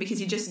anytime soon, because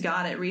he just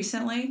got it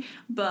recently.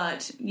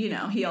 But,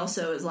 he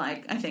also is,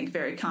 like, I think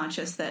very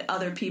conscious that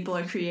other people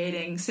are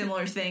creating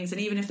similar things,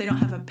 and even if they don't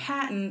have a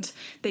patent,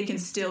 they can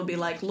still be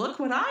like, look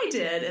what I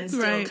did, and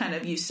still kind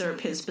of usurp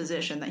his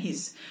position that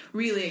he's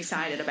really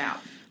excited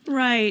about.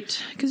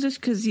 Right. Because just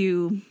because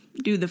you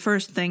do the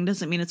first thing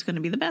doesn't mean it's going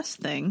to be the best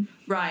thing.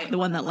 Right. The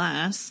one that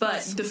lasts.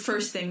 But the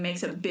first thing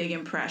makes a big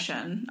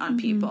impression on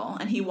people,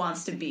 and he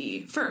wants to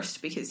be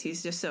first because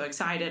he's just so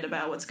excited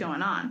about what's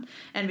going on,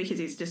 and because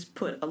he's just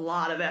put a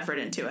lot of effort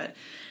into it.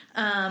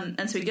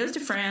 And so he goes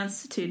to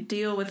France to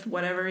deal with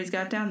whatever he's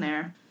got down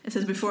there. It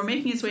says, before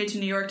making his way to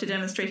New York to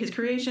demonstrate his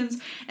creations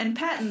and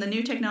patent the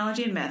new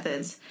technology and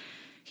methods,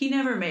 he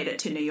never made it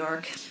to New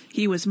York.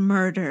 He was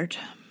murdered.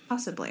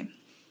 Possibly.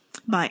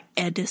 By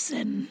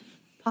Edison.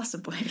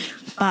 Possibly.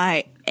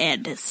 By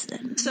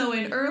Edison. So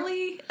in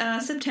early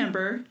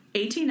September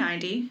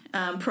 1890,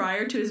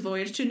 prior to his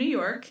voyage to New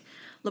York,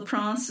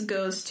 Laprince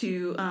goes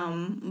to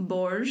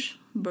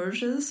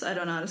Bourges, I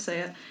don't know how to say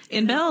it.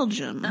 In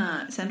Belgium.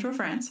 Central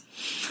France.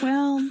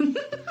 Well.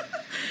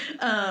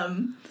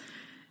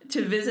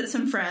 To visit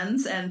some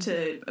friends and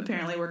to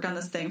apparently work on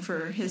this thing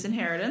for his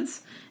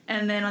inheritance.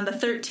 And then on the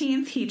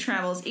 13th, he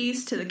travels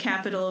east to the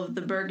capital of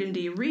the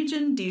Burgundy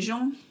region,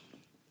 Dijon.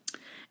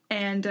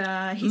 And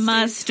he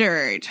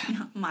mustard.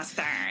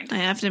 Mustard. I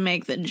have to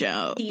make the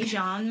joke.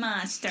 Dijon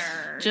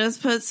mustard.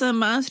 Just put some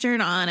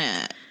mustard on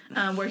it.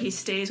 Where he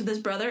stays with his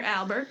brother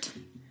Albert.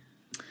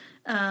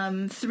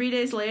 3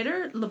 days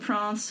later,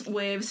 Laprince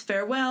waves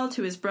farewell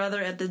to his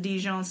brother at the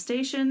Dijon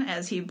station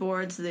as he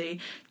boards the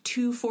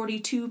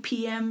 2:42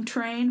 p.m.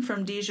 train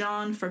from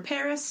Dijon for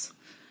Paris.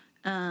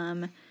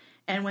 And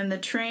when the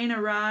train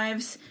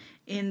arrives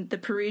in the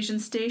Parisian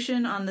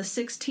station on the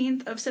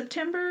 16th of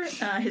September,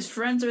 his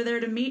friends are there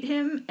to meet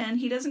him, and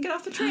he doesn't get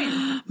off the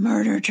train.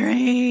 Murder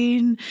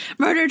train!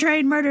 Murder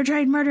train! Murder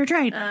train! Murder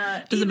train!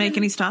 Does it make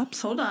any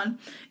stops? Hold on.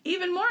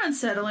 Even more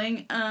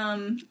unsettling,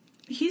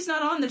 he's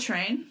not on the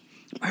train.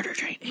 Murder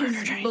train! Murder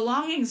his train!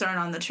 belongings aren't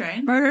on the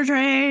train. Murder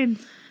train!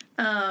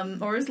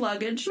 Or his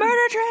luggage.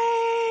 Murder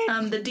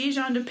train! The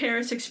Dijon to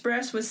Paris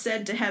Express was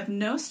said to have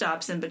no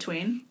stops in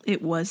between.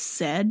 It was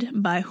said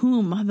by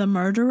whom? The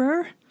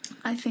murderer?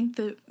 I think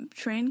the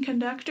train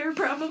conductor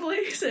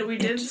probably said we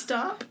did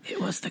stop.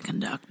 It was the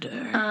conductor.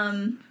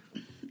 And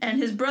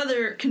his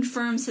brother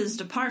confirms his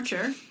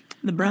departure.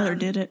 The brother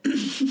did it.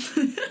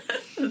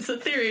 That's a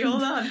theory.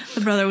 Hold on.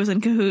 The brother was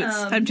in cahoots.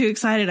 I'm too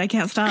excited. I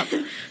can't stop.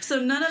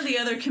 So none of the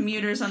other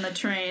commuters on the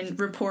train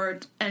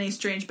report any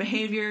strange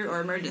behavior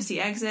or emergency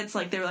exits.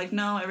 Like, they were like,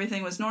 no,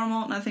 everything was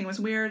normal. Nothing was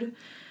weird.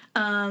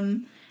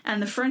 And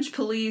the French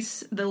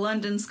police, the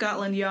London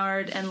Scotland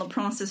Yard, and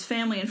Laprince's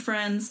family and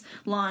friends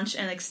launch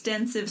an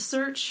extensive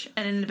search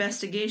and an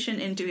investigation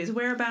into his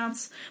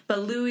whereabouts, but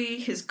Louis,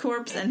 his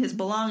corpse, and his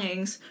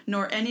belongings,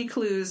 nor any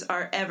clues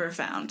are ever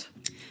found.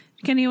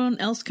 Can anyone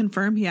else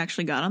confirm he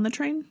actually got on the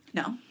train?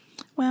 No.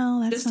 Well,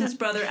 that's just his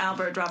brother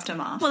Albert dropped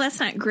him off. Well, that's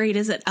not great,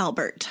 is it,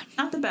 Albert?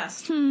 Not the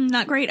best.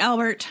 Not great,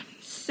 Albert.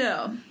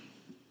 So,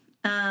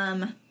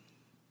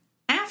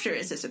 after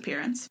his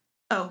disappearance...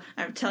 Oh,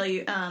 I'll tell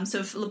you.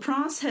 So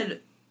Laprince had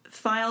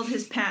filed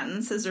his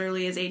patents as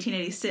early as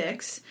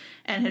 1886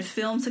 and had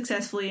filmed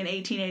successfully in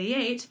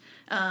 1888.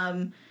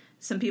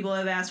 Some people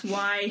have asked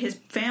why his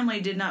family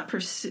did not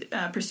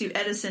pursue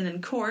Edison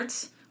in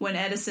courts when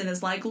Edison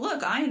is like,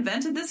 look, I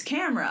invented this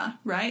camera,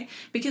 right?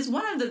 Because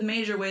one of the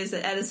major ways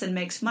that Edison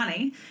makes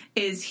money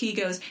is he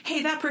goes,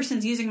 hey, that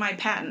person's using my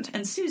patent,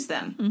 and sues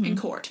them in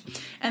court,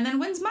 and then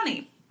wins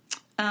money.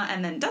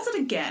 And then does it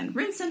again,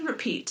 rinse and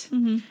repeat.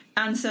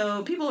 And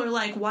so people are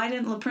like, why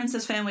didn't La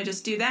Prince's family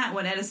just do that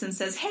when Edison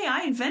says, hey,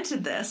 I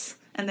invented this?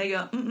 And they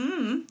go,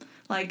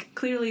 like,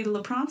 clearly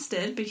La Prince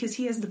did because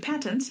he has the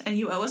patent and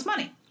you owe us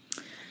money.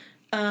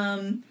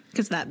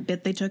 Because that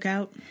bit they took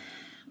out?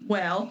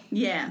 Well,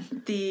 yeah.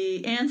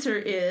 The answer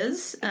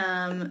is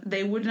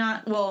they would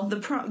not... Well,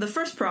 the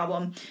first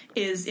problem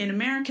is in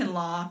American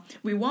law,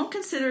 we won't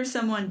consider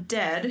someone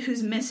dead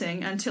who's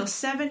missing until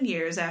 7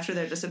 years after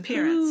their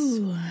disappearance.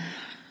 Ooh.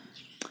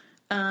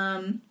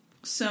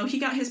 So he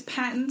got his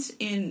patent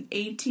in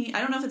I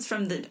don't know if it's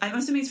from I'm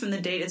assuming it's from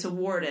the date it's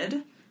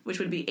awarded, which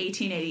would be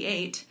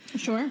 1888.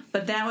 Sure.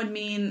 But that would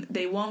mean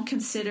they won't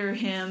consider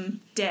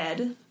him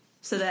dead,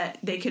 so that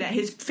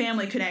his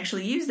family could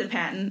actually use the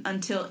patent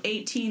until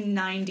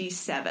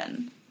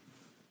 1897.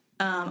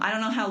 I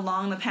don't know how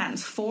long the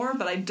patent's for,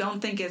 but I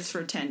don't think it's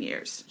for 10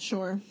 years.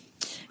 Sure.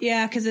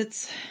 Yeah, because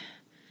it's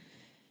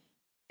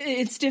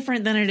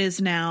different than it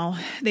is now.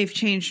 They've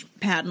changed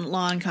patent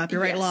law and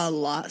copyright law a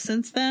lot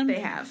since then. They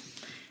have.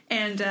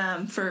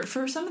 And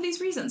for some of these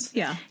reasons.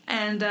 Yeah.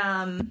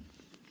 And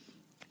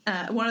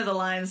one of the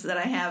lines that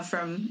I have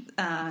from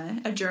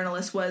a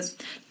journalist was,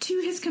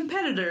 to his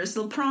competitors,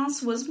 La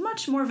Prince was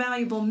much more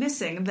valuable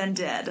missing than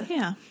dead.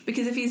 Yeah.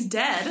 Because if he's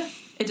dead,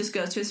 it just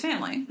goes to his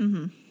family.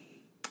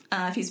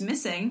 If he's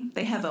missing,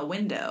 they have a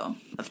window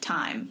of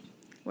time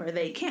where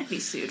they can't be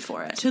sued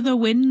for it. To the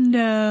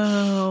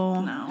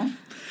window. No.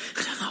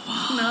 To the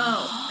wall.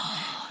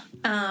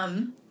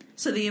 No.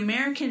 So the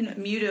American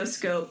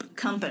Mutoscope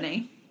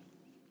Company...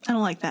 I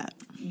don't like that.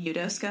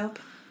 Mutoscope?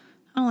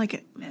 I don't like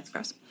it. Yeah, it's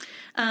gross.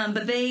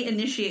 But they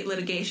initiate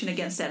litigation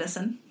against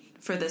Edison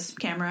for this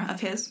camera of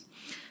his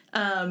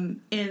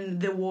in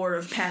the War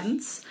of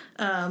Patents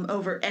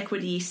over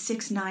Equity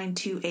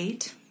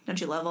 6928. Don't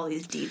you love all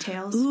these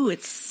details? Ooh,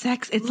 it's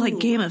like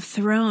Game of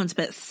Thrones,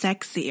 but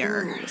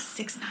sexier. Ooh,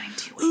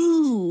 6928.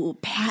 Ooh,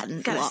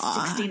 patent Got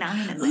law. a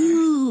 69 in there.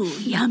 Ooh,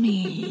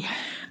 yummy.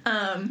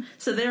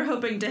 So they're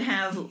hoping to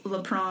have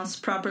La Prince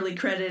properly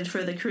credited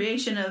for the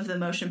creation of the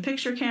motion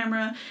picture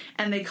camera,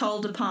 and they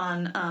called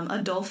upon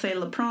Adolphe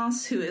La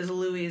Prince, who is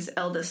Louis'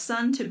 eldest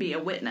son, to be a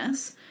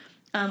witness.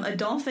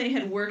 Adolphe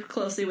had worked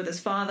closely with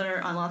his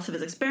father on lots of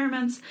his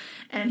experiments,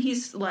 and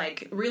he's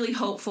like really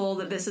hopeful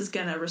that this is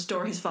going to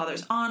restore his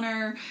father's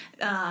honor.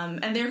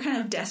 And they're kind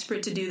of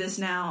desperate to do this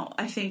now,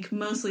 I think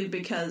mostly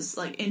because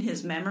like in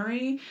his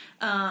memory,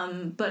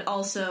 but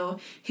also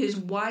his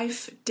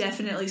wife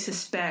definitely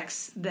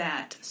suspects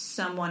that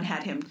someone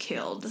had him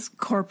killed.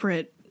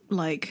 Corporate,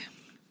 like,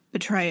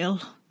 betrayal.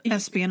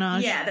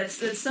 Espionage. Yeah,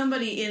 that's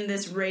somebody in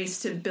this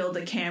race to build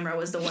the camera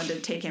was the one to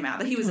take him out.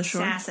 That he was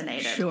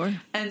assassinated. Sure.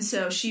 And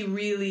so she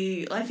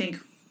really, I think,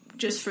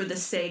 just for the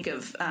sake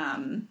of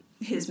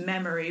his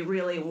memory,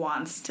 really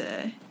wants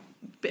to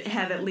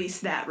have at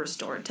least that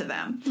restored to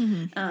them,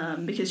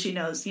 because she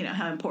knows,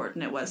 how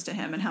important it was to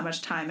him and how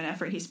much time and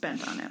effort he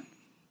spent on it.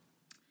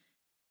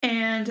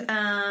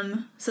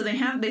 And so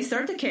they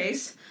start the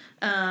case.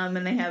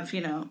 And they have,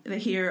 they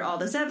hear all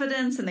this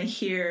evidence, and they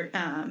hear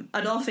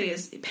Adolphe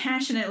is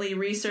passionately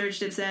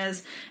researched, it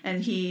says,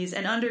 and he's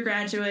an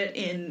undergraduate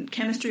in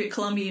chemistry at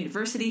Columbia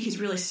University. He's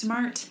really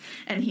smart,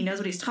 and he knows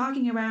what he's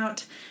talking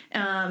about,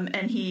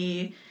 and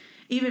he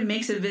even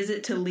makes a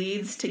visit to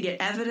Leeds to get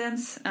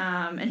evidence,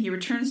 and he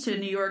returns to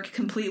New York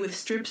complete with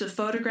strips of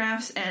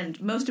photographs,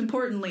 and most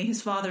importantly,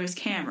 his father's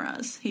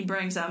cameras. He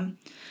brings them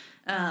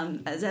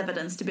as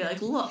evidence to be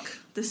like, look,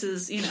 this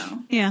is,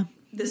 Yeah.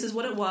 This is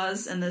what it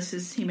was, and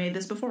he made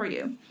this before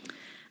you.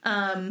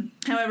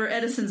 However,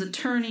 Edison's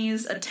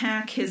attorneys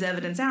attack his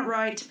evidence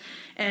outright,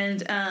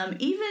 and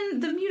even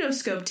the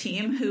Mutoscope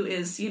team, who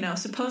is,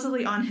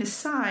 supposedly on his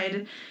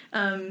side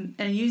and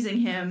using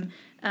him,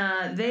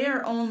 they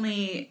are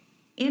only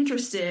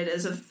interested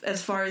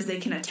as far as they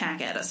can attack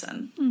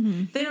Edison.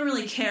 Mm-hmm. They don't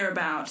really care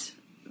about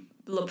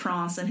La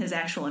Prince and his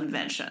actual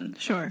invention.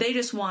 Sure. They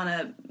just want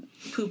to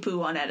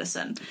poo-poo on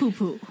Edison.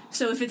 Poo-poo.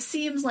 So if it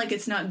seems like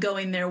it's not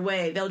going their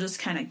way, they'll just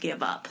kind of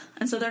give up.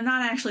 And so they're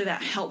not actually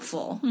that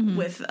helpful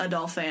with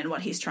Adolphe and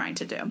what he's trying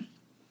to do.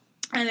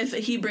 And if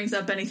he brings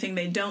up anything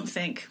they don't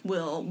think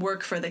will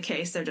work for the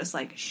case, they're just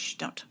like, shh,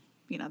 don't.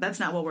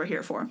 That's not what we're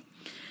here for.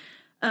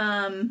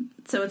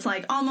 So it's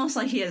like almost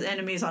like he has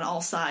enemies on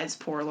all sides,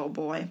 poor little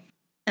boy.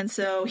 And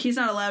so he's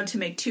not allowed to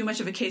make too much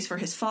of a case for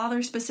his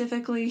father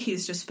specifically.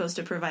 He's just supposed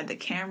to provide the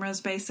cameras,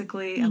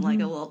 basically, and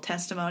like a little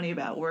testimony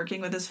about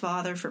working with his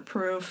father for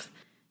proof.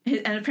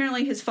 And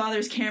apparently his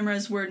father's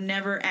cameras were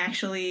never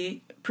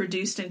actually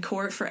produced in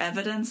court for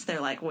evidence.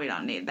 They're like, we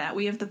don't need that.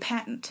 We have the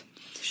patent.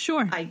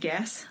 Sure. I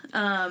guess.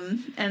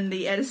 And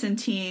the Edison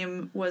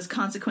team was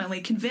consequently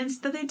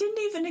convinced that they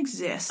didn't even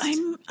exist.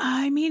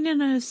 I mean,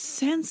 in a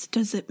sense,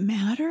 does it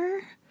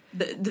matter?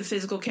 The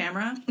physical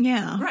camera?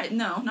 Yeah. Right,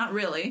 no, not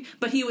really.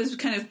 But he was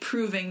kind of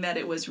proving that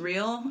it was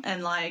real,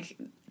 and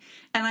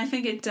And I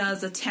think it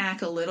does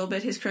attack a little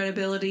bit his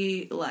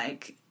credibility,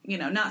 like, you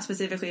know, not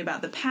specifically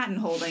about the patent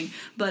holding,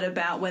 but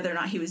about whether or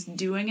not he was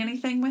doing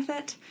anything with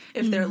it.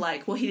 If they're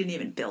like, well, he didn't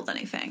even build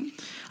anything.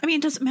 I mean,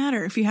 it doesn't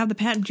matter. If you have the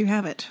patent, you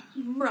have it.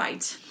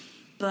 Right.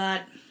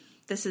 But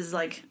this is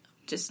like,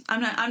 just,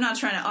 I'm not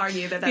trying to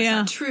argue that that's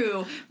not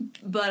true,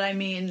 but I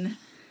mean,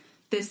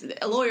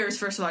 lawyers,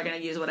 first of all, are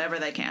going to use whatever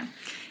they can.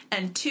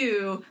 And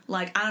two,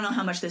 like, I don't know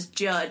how much this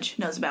judge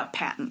knows about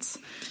patents.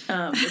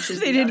 Which is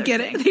they didn't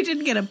get it. They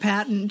didn't get a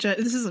patent.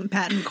 This isn't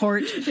patent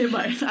court.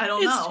 I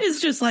don't know.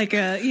 It's just like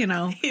a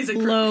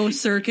low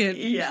circuit.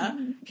 Yeah,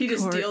 he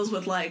just deals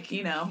with like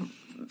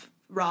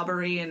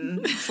robbery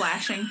and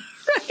flashing.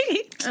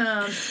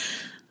 Right.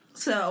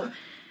 So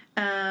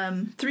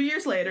 3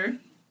 years later,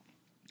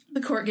 the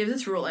court gives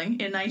its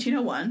ruling in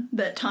 1901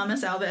 that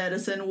Thomas Alva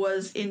Edison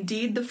was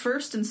indeed the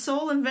first and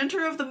sole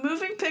inventor of the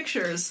moving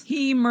pictures.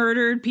 He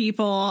murdered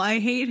people. I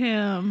hate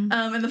him.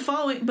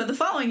 The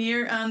following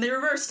year, they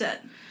reversed it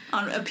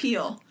on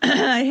appeal.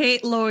 I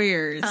hate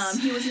lawyers.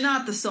 He was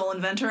not the sole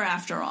inventor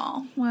after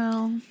all.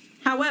 Well,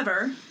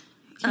 however,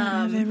 can't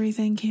have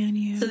everything, can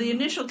you? So the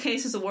initial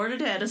case is awarded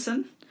to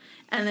Edison.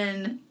 And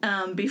then,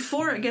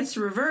 before it gets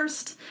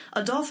reversed,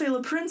 Adolphe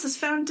Laprince is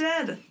found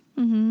dead.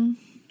 Mm-hmm.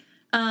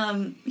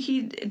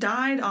 He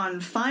died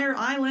on Fire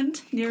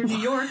Island near New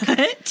York.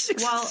 What?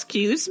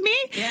 Excuse me?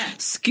 Yeah.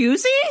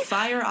 Excuse me?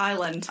 Fire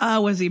Island.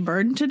 Was he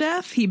burned to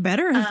death? He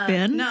better have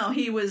been. No,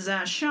 he was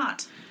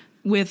shot.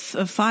 With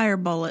a fire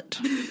bullet.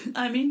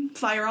 I mean,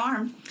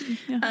 firearm.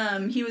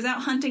 Yeah. He was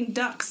out hunting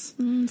ducks.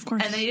 Of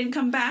course. And they didn't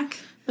come back.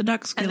 The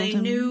ducks killed him.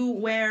 And they knew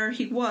where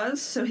he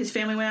was, so his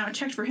family went out and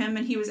checked for him,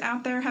 and he was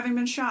out there having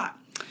been shot.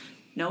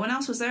 No one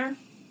else was there.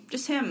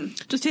 Just him.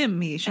 Just him.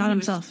 He shot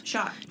himself.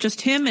 Shot.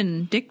 Just him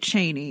and Dick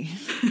Cheney.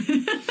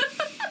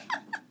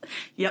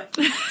 Yep.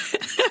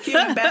 He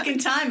went back in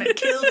time and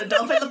killed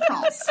Adolphe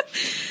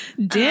Laprince.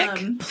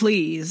 Dick,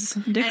 please.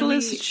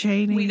 Nicholas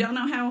Cheney. We don't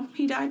know how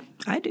he died.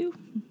 I do.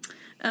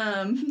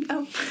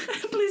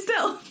 Please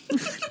tell.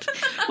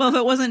 Well, if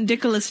it wasn't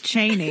Nicholas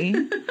Cheney.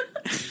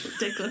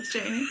 Nicholas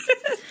Cheney.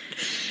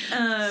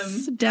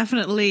 It's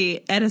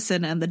definitely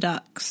Edison and the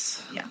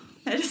ducks. Yeah.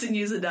 Edison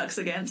used the ducks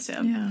against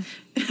him. Yeah.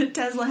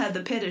 Tesla had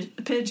the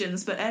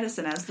pigeons, but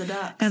Edison has the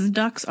ducks. And the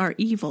ducks are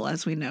evil,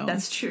 as we know.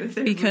 That's true.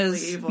 They're really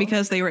evil.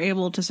 Because they were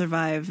able to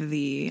survive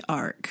the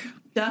ark.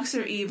 Ducks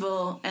are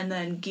evil, and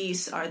then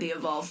geese are the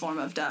evolved form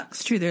of ducks.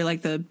 It's true. They're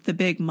like the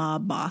big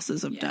mob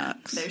bosses of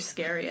ducks. They're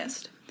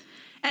scariest.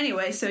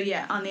 Anyway, so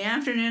yeah, on the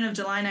afternoon of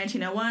July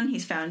 1901,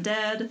 he's found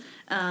dead.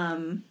 He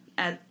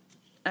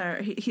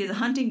has a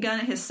hunting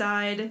gun at his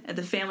side at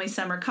the family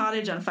summer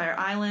cottage on Fire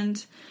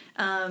Island.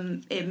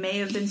 It may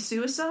have been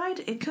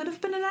suicide. It could have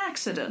been an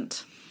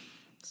accident.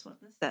 That's what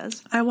this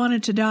says. I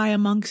wanted to die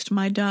amongst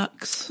my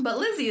ducks. But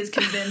Lizzie is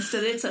convinced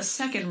that it's a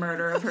second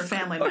murder of her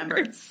family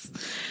members.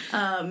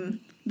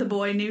 The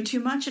boy knew too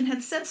much and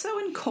had said so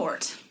in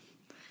court.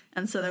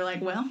 And so they're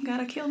like, well,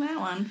 gotta kill that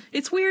one.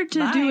 It's weird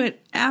to do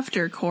it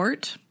after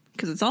court,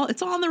 because it's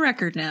all on the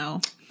record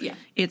now. Yeah.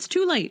 It's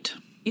too late.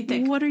 You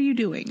think? What are you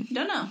doing?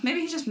 Don't know.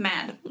 Maybe he's just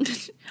mad.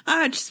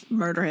 Just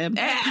murder him.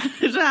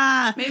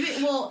 Maybe,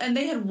 and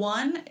they had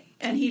won,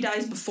 and he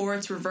dies before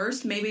it's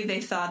reversed. Maybe they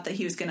thought that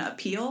he was going to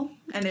appeal,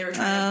 and they were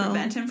trying to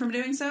prevent him from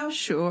doing so.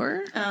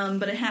 Sure.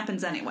 But it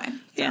happens anyway. So.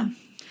 Yeah.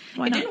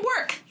 Why not? Didn't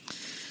work.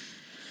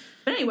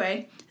 But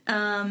anyway,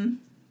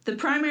 the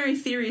primary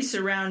theory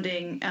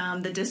surrounding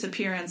the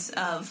disappearance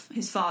of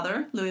his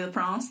father, Louis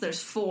Laprince,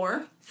 there's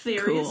 4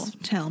 theories. Cool.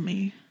 Tell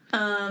me.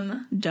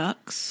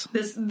 Ducks.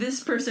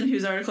 This person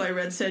whose article I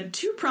read said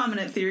 2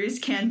 prominent theories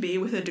can be,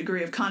 with a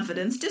degree of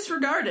confidence,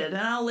 disregarded, and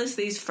I'll list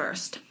these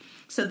first.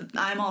 So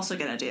I'm also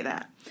going to do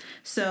that.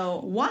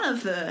 So one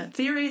of the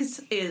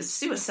theories is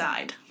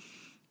suicide.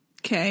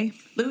 Okay.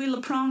 Louis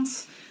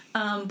Laprince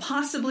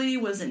possibly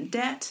was in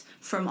debt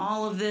from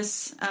all of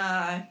this,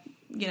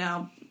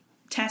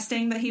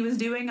 testing that he was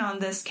doing on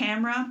this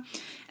camera,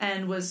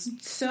 and was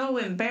so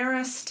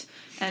embarrassed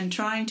and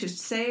trying to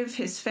save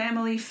his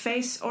family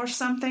face or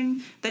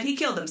something that he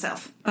killed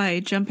himself. By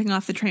jumping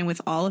off the train with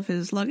all of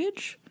his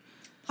luggage?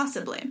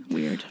 Possibly.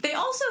 Weird. They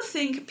also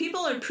think,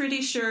 people are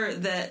pretty sure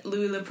that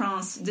Louis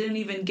Laprince didn't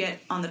even get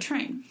on the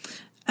train.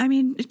 I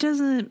mean, it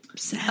doesn't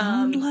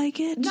sound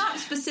like it. Not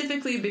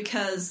specifically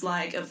because,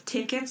 of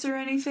tickets or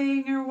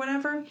anything or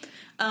whatever,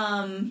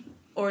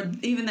 or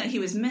even that he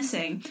was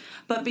missing,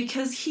 but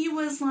because he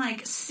was,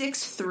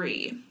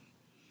 6'3",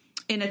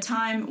 in a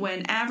time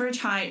when average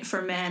height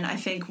for men, I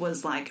think,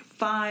 was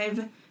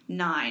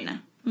 5'9",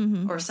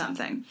 or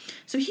something.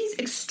 So he's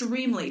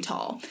extremely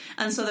tall.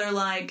 And so they're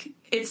like,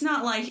 it's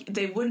not like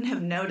they wouldn't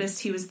have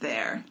noticed he was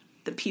there,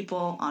 the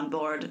people on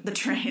board the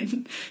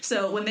train.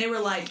 So when they were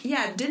like,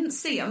 yeah, didn't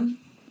see him,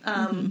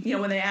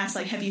 when they asked,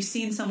 have you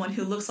seen someone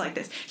who looks like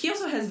this? He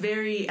also has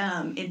very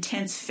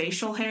intense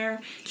facial hair.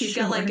 He's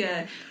got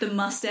the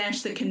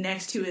mustache that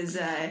connects to his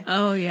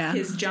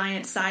his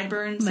giant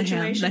sideburn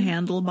situation. The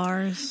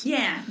handlebars.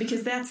 Yeah,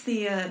 because that's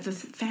the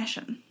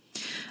fashion.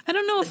 I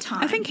don't know if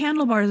time. I think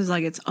handlebars is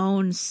like its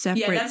own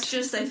separate. Yeah, that's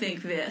just, I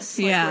think, this.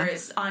 Like, Yeah. where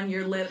it's on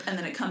your lip and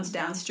then it comes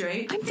down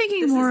straight. I'm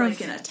thinking this more is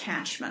like of an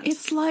attachment.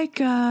 It's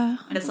like and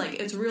it's like,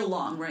 it's real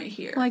long right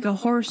here. like a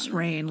horse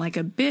rein, like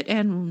a bit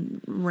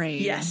and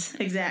rein. Yes,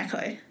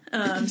 exactly.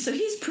 So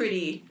he's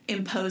pretty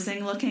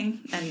imposing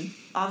looking and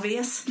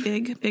obvious.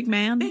 Big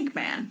man. Big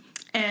man.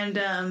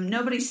 And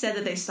nobody said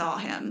that they saw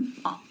him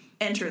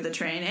enter the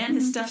train, and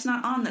his stuff's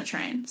not on the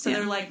train. So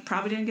they're like,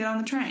 probably didn't get on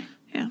the train.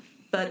 Yeah.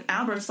 But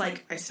Albert's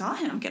like, I saw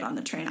him get on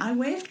the train. I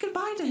waved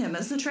goodbye to him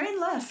as the train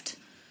left.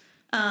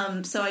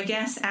 So I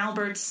guess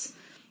Albert's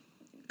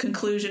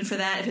conclusion for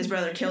that, if his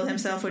brother killed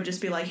himself, would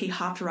just be like he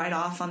hopped right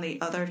off on the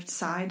other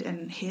side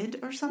and hid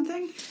or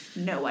something.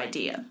 No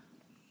idea.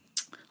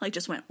 Like,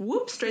 just went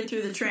whoop straight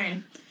through the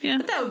train. Yeah.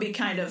 But that would be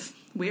kind of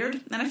weird,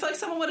 and I feel like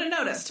someone would have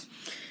noticed.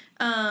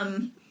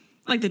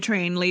 Like the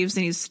train leaves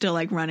and he's still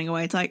like running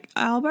away. It's like,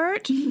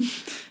 Albert,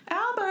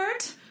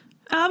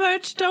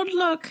 Albert, don't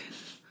look.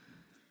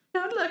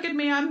 don't look at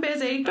me. I'm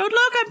busy. Don't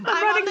look. I'm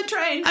I'm running on the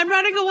train. I'm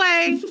running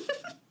away.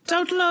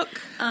 Don't look.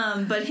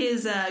 But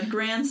his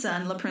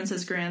grandson, Le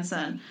Prince's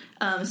grandson,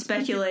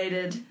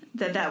 speculated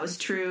that was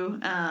true.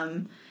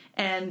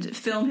 And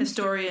film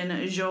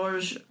historian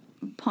Georges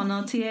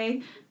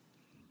Pontier,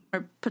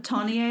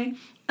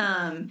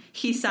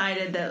 he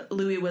cited that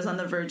Louis was on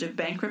the verge of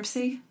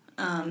bankruptcy.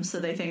 So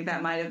they think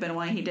that might have been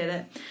why he did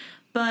it.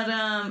 But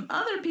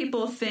other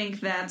people think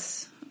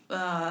that's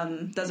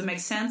doesn't make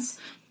sense.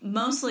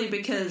 Mostly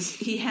because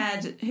he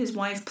had his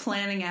wife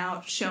planning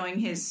out showing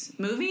his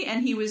movie,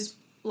 and he was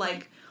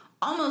like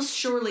almost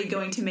surely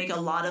going to make a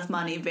lot of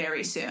money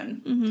very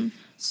soon. Mm-hmm.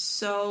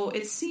 So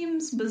it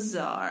seems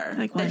bizarre.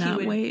 Like, why that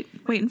not he would,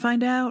 wait and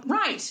find out?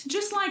 Right,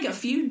 just like a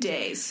few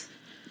days.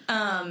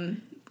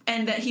 And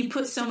that he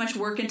put so much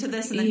work into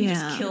this and then he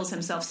just kills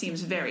himself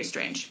seems very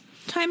strange.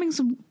 Timing's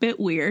a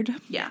bit weird.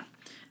 Yeah.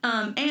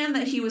 And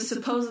that he was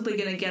supposedly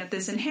going to get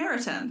this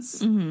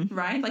inheritance,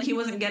 right? Like, he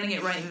wasn't getting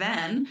it right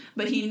then,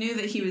 but he knew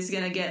that he was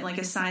going to get, like,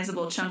 a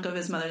sizable chunk of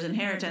his mother's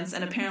inheritance,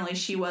 and apparently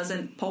she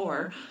wasn't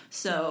poor,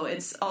 so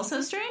it's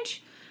also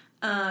strange.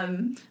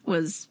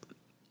 Was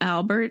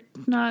Albert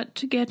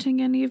not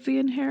getting any of the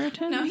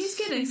inheritance? No, he's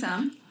getting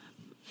some.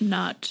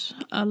 Not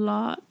a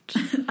lot.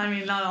 I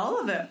mean, not all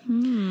of it.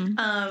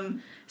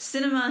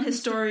 Cinema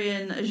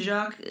historian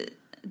Jacques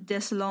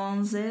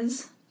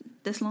Deslanges,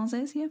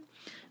 yeah?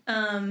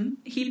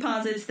 He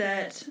posits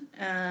that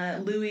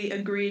Louis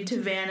agreed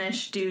to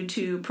vanish due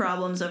to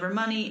problems over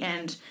money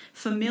and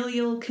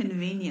familial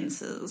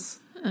conveniences.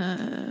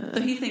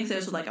 So he thinks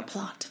there's like a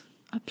plot.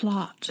 A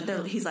plot.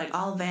 He's like,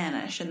 I'll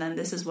vanish, and then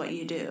this is what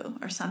you do,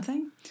 or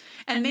something.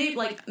 And maybe,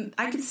 like,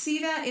 I could see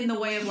that in the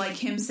way of, like,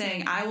 him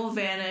saying, I will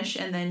vanish,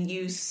 and then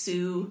you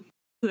sue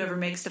whoever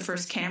makes the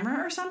first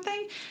camera or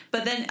something.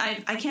 But then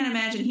I can't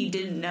imagine he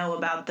didn't know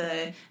about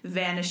the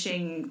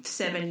vanishing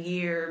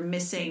 7-year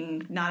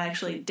missing, not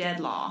actually dead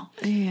law.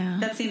 Yeah.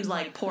 That seems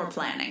like poor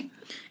planning.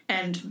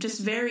 And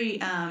just very,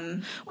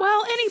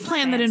 well, any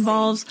plan that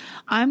involves,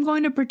 I'm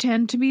going to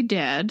pretend to be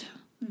dead,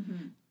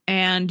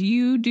 and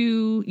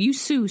you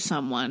sue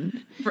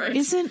someone, right.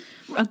 isn't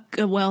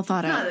a well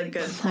thought out not a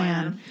good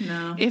plan.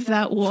 No. If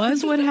that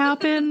was what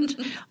happened,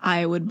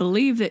 I would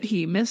believe that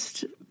he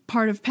missed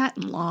part of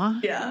patent law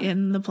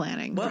in the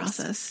planning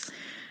process.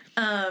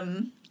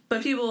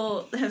 But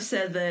people have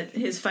said that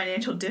his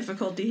financial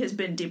difficulty has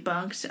been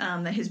debunked,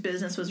 that his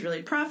business was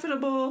really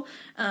profitable,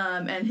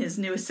 and his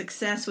newest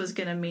success was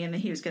going to mean that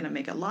he was going to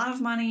make a lot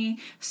of money.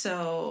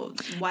 So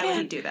why would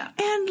he do that?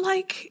 And,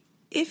 like,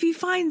 if he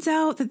finds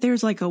out that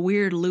there's, like, a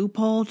weird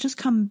loophole, just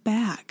come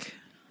back.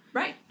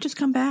 Right. Just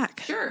come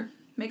back. Sure.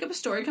 Make up a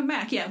story, come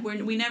back. Yeah,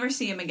 we never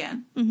see him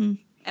again.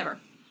 Ever.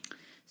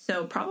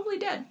 So probably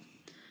dead.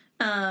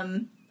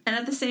 And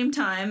at the same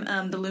time,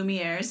 the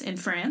Lumières in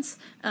France,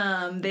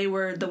 they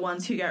were the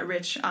ones who got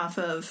rich off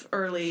of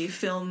early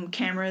film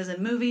cameras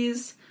and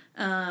movies.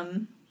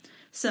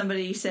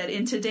 Somebody said,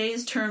 in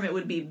today's term, it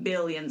would be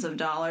billions of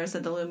dollars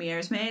that the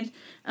Lumières made.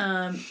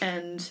 I'm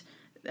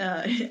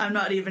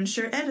not even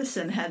sure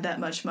Edison had that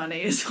much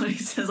money, is what he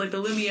says. Like,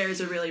 the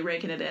Lumières are really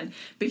raking it in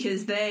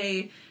because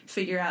they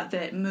figure out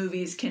that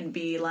movies can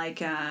be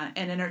like an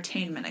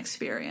entertainment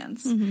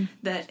experience.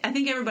 That I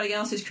think everybody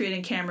else who's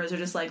creating cameras are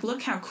just like,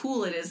 look how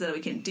cool it is that we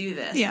can do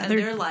this. Yeah, and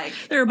they're like,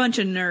 they're a bunch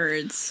of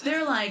nerds.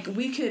 They're like,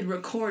 we could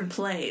record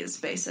plays,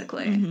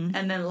 basically,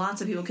 and then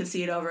lots of people could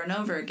see it over and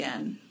over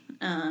again.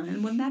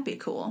 And wouldn't that be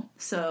cool?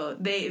 So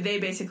they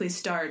basically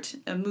start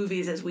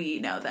movies as we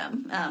know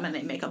them, and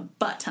they make a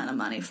butt ton of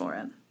money for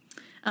it.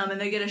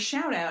 And they get a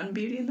shout out in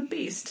Beauty and the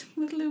Beast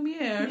with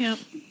Lumiere. Yep.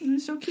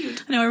 It's so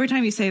cute. I know, every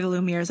time you say the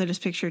Lumières, I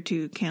just picture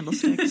two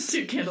candlesticks.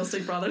 Two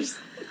candlestick brothers.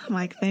 I'm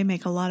like, they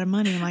make a lot of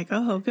money. I'm like,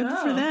 oh, good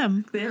for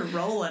them. They're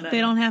rolling it.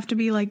 They don't have to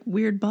be like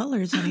weird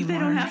butlers anymore. They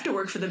don't have to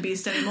work for the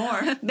Beast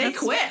anymore. They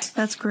quit.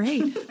 That's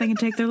great. They can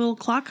take their little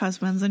clock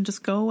husbands and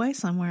just go away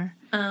somewhere.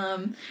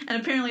 And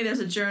apparently there's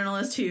a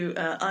journalist who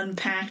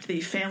unpacked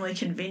the family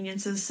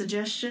conveniences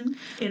suggestion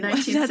in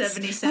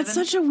 1977. That's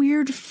such a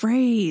weird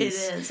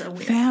phrase. It is a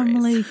weird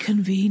family phrase.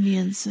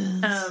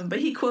 Conveniences. But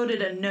he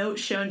quoted a note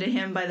shown to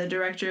him by the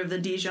director of the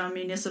Dijon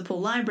Municipal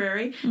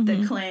Library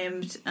that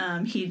claimed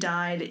he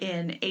died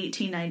in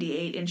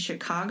 1898 in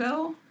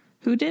Chicago.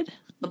 Who did?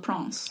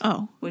 LaPrance.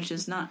 Oh. Which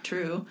is not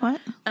true.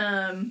 What?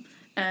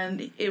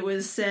 And it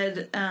was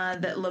said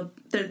that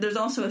there's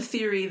also a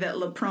theory that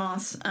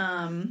LaPrance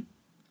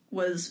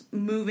was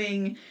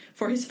moving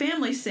for his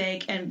family's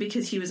sake and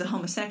because he was a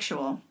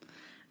homosexual.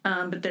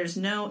 But there's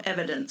no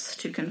evidence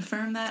to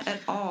confirm that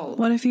at all.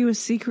 What if he was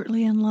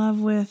secretly in love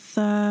with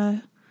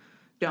John?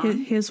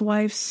 his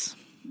wife's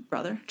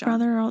Brother? John?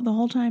 brother the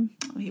whole time?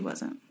 Oh, he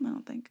wasn't, I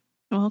don't think.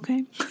 Well,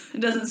 okay. It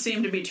doesn't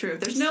seem to be true.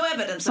 There's no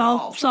evidence at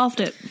all. Solved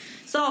it.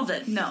 Solved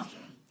it, no.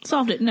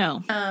 Solved it,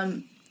 no.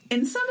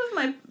 In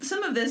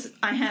some of this,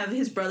 I have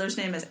his brother's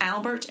name as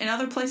Albert. In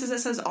other places, it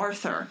says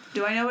Arthur.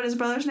 Do I know what his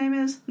brother's name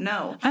is?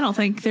 No. I don't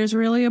think there's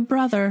really a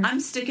brother. I'm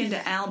sticking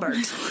to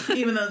Albert,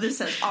 even though this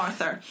says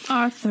Arthur.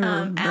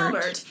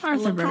 Albert.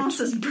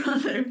 LaPrance's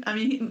brother. I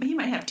mean, he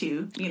might have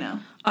two, you know.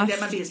 That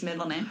might be his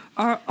middle name.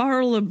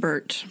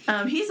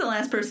 Arlibert. He's the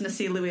last person to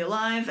see Louis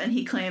alive, and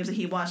he claims that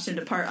he watched him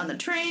depart on the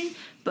train,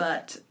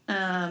 but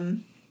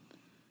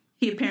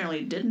he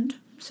apparently didn't.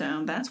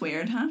 So that's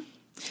weird, huh?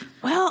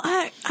 Well,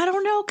 I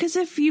don't know, because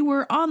if you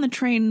were on the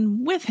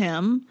train with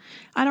him,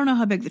 I don't know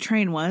how big the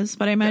train was,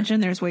 but I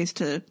imagine there's ways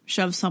to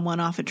shove someone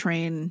off a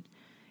train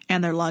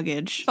and their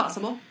luggage.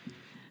 Possible.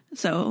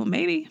 So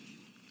maybe.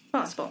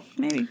 Possible.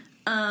 Maybe.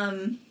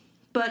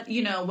 But,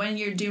 you know, when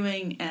you're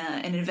doing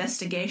an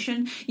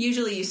investigation,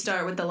 usually you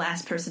start with the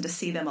last person to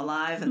see them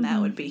alive, and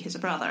that would be his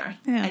brother.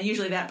 Yeah. And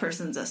usually that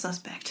person's a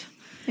suspect.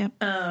 Yep.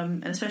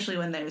 And especially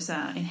when there's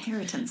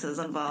inheritances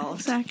involved.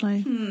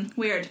 Exactly.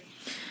 Weird.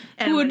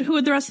 And Who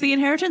would the rest of the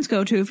inheritance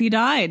go to if he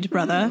died,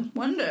 brother?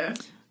 Wonder.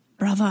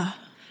 Brother.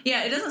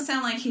 Yeah, it doesn't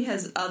sound like he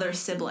has other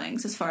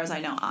siblings, as far as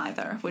I know,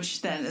 either.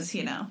 Which then is,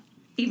 you know,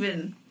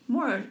 even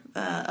more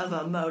of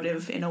a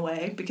motive in a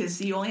way, because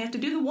you only have to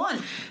do the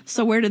one.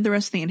 So where did the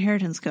rest of the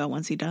inheritance go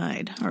once he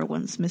died, or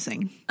once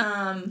missing?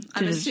 I'm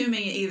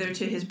assuming either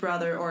to his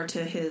brother or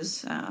to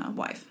his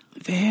wife.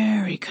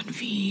 Very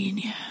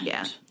convenient.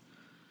 Yeah.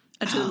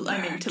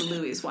 To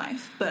Louis's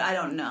wife, but I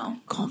don't know.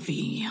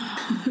 Convenient.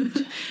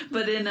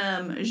 But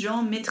in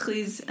Jean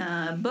Mitry's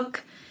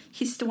book,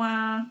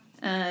 Histoire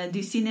du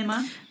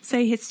cinéma.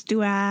 Say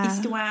histoire.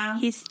 Histoire.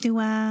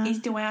 Histoire.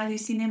 Histoire du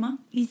cinéma.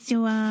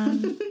 Histoire.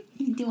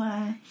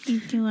 Histoire.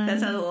 Histoire. That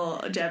sounds a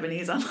little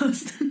Japanese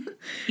almost.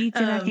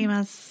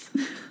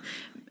 Itadakimasu.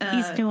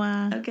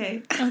 Histoire.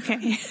 Okay.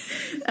 Okay.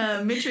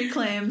 Mitry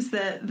claims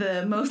that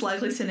the most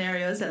likely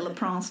scenario is that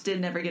LaPrance did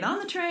never get on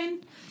the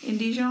train in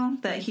Dijon,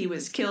 that he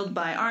was killed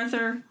by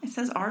Arthur. It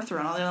says Arthur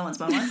on all the other ones,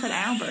 but one said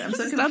Albert. I'm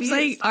so confused. Stop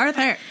saying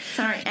Arthur.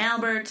 Sorry,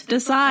 Albert.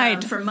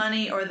 Decide. For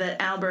money, or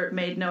that Albert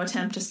made no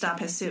attempt to stop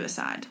his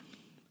suicide.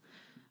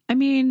 I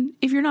mean,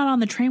 if you're not on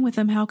the train with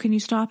him, how can you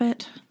stop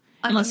it?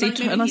 Unless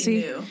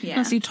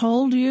he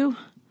told you.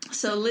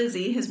 So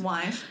Lizzie, his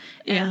wife,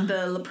 and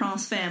the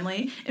LaPrance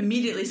family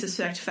immediately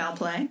suspect foul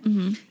play.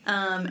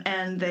 Mm-hmm.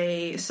 And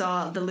they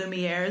saw the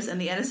Lumieres and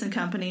the Edison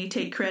Company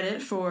take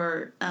credit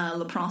for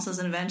LaPrance's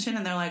invention,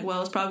 and they're like, well,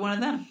 it's probably one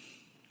of them.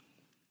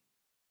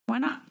 Why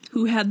not?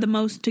 Who had the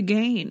most to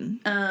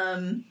gain?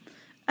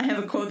 I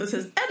have a quote that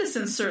says,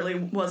 Edison certainly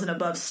wasn't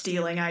above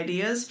stealing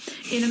ideas.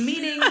 In a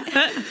meeting,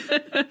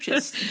 which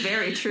is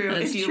very true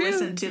if you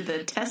listen to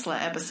the Tesla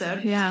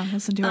episode. Yeah,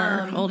 listen to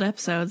our old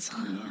episodes.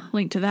 Yeah.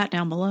 Link to that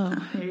down below.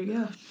 There you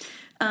go.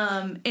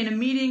 In a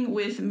meeting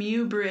with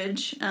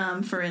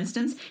Muybridge, for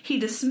instance, he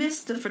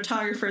dismissed the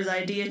photographer's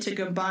idea to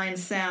combine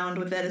sound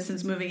with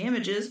Edison's moving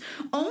images,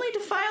 only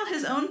to file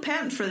his own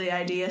patent for the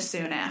idea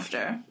soon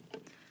after.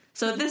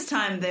 So at this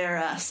time,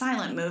 they're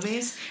silent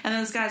movies, and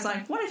then this guy's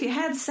like, what if you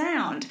had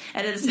sound?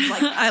 And Edison's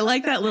like... I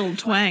like that little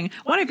twang.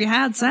 What if you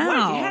had sound?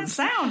 What if you had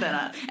sound in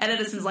it? And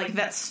Edison's like,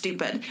 that's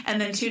stupid. And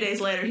then 2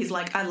 days later, he's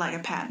like, I'd like a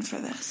patent for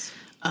this.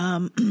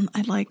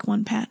 I'd like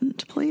one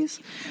patent, please.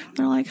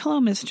 They're like, hello,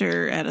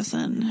 Mr.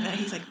 Edison.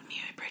 He's like,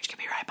 Muybridge could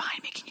be right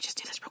behind me. Can you just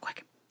do this real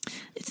quick?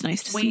 It's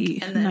nice to Wink, see.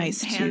 And then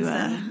nice hands to,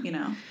 them, you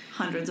know,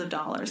 hundreds of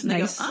dollars. And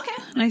nice, they go,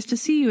 okay. Nice to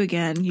see you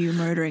again, you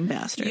murdering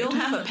bastard. You'll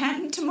have a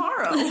patent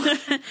tomorrow.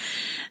 With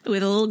a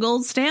little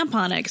gold stamp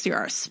on it, 'cause you're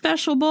our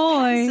special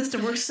boy. The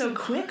system works so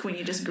quick when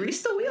you just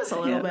grease the wheels a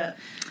little bit.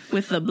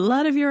 With the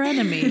blood of your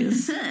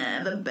enemies.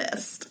 The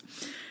best.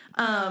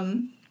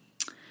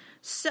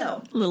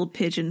 So. Little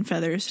pigeon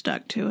feathers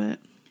stuck to it.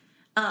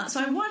 So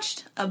I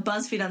watched a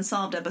BuzzFeed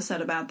Unsolved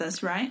episode about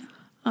this, right?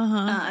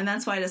 And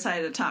that's why I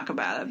decided to talk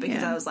about it,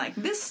 because I was like,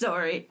 this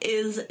story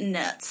is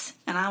nuts,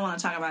 and I want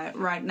to talk about it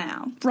right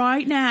now.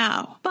 Right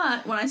now.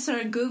 But when I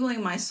started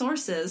Googling my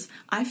sources,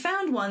 I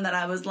found one that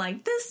I was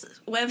like, this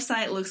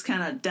website looks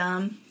kind of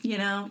dumb, you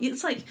know?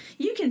 It's like,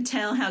 you can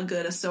tell how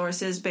good a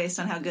source is based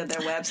on how good their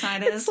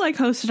website is. It's like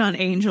hosted on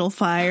Angel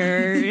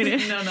Fire.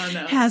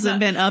 No. Hasn't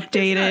been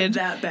updated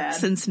that bad.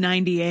 since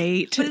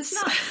 98. But it's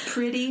not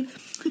pretty.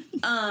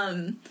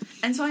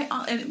 And so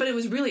but it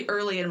was really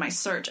early in my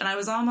search, and I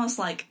was almost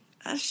like,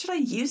 should I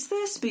use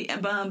this?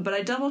 But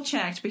I double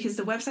checked because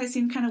the website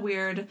seemed kind of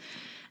weird,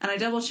 and I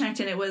double checked,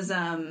 and it was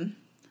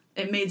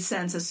it made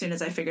sense as soon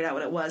as I figured out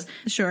what it was.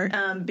 Sure.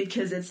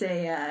 Because it's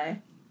a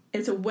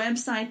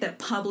website that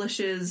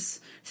publishes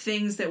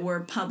things that were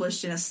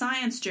published in a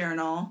science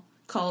journal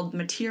called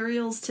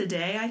Materials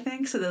Today, I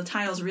think. So the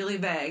title's really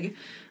vague,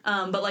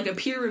 but like a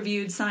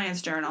peer-reviewed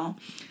science journal.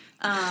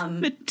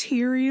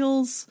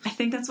 Materials. I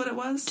think that's what it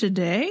was.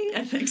 Today?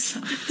 I think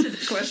so.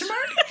 Question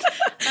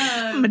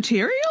mark?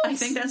 Materials? I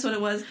think that's what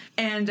it was.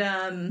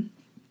 And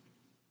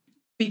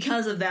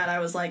because of that, I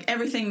was like,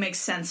 everything makes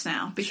sense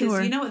now.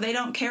 Because you know what they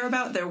don't care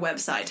about? Their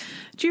website.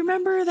 Do you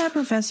remember that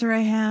professor I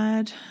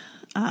had?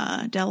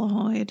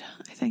 Delahoyd,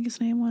 I think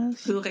his name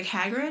was. Who looked like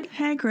Hagrid?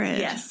 Hagrid.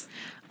 Yes.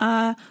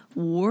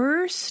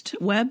 Worst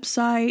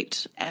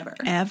website ever.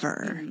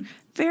 Mm-hmm.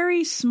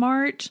 Very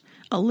smart,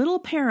 a little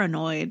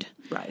paranoid.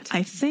 Right.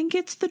 I think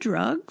it's the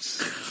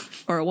drugs,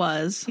 or it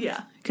was.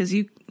 Yeah. Because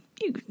you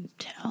can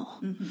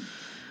tell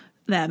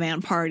that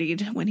man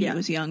partied when he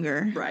was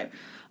younger. Right.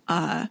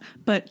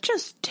 But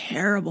just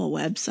terrible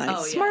websites.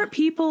 Oh, yeah. Smart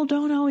people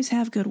don't always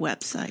have good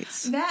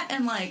websites. That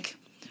and like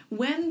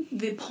when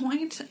the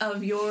point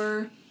of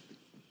your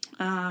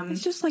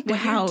it's just like to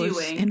house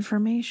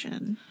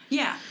information.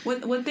 Yeah,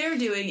 what they're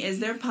doing is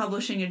they're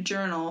publishing a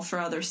journal for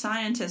other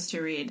scientists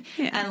to read,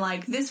 and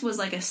like this was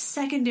like a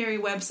secondary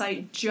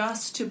website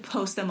just to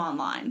post them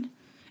online.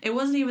 It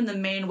wasn't even the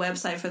main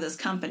website for this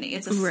company.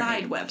 It's a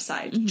side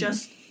website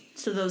just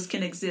so those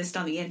can exist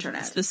on the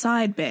internet. It's the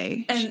side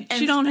bay. And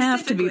she don't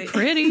have to be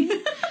pretty.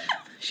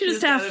 She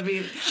just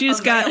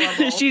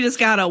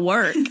gotta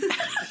work.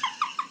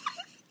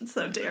 It's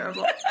so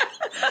terrible.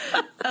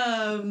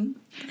 And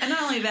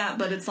not only that,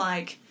 but it's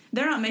like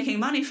they're not making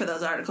money for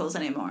those articles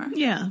anymore.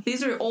 Yeah.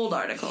 These are old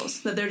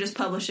articles that they're just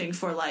publishing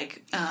for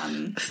like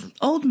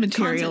old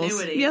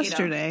materials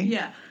yesterday. You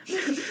know? Yeah.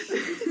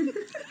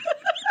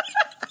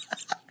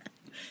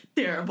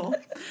 Terrible.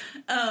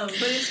 But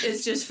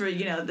it's just for,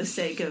 you know, the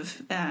sake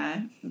of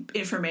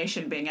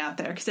information being out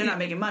there because they're not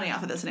making money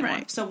off of this anymore.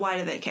 Right. So why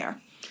do they care?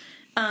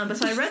 But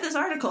so I read this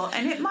article,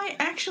 and it might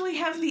actually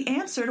have the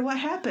answer to what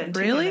happened.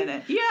 Really? In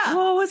it. Yeah.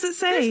 Well, what does it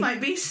say? This might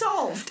be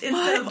solved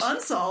instead of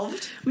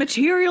unsolved.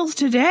 Materials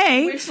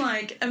Today. Which,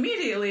 like,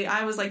 immediately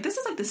I was like, this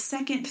is like the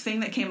second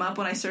thing that came up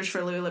when I searched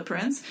for Louis Le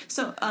Prince,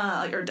 so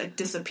or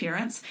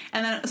disappearance.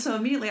 And then so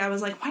immediately I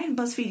was like, why didn't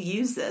BuzzFeed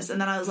use this?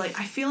 And then I was like,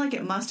 I feel like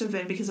it must have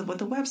been because of what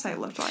the website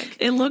looked like.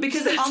 It looked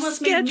because it almost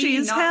sketchy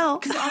as hell.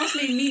 Because it almost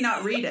made me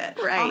not read it.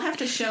 Right. I'll have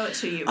to show it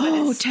to you.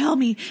 Oh, tell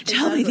me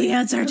the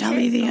answer. Tell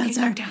me the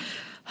answer. Down.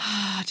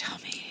 Tell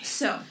me.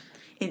 So,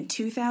 in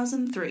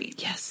 2003.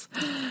 Yes.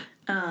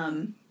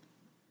 Oh,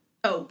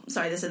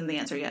 sorry, this isn't the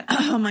answer yet.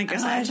 Oh my god.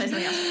 I'll tell you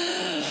something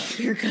else.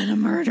 You're gonna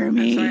murder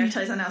me. I'm sorry, I'll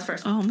tell you something else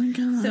first. Oh my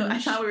god. So I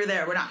thought we were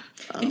there. We're not.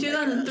 In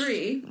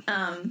 2003,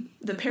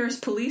 the Paris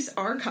Police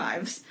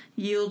Archives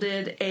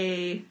yielded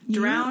a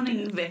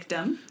drowning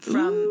victim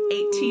from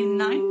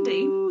 1890.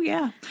 Ooh,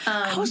 yeah.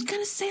 I was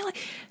gonna say, like,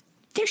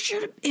 there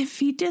should have, if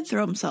he did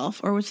throw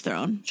himself or was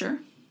thrown. Sure.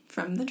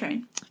 From the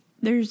train.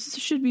 There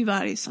should be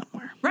bodies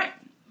somewhere. Right.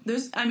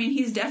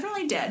 He's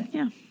definitely dead.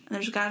 Yeah. And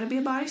there's got to be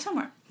a body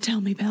somewhere.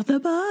 Tell me about the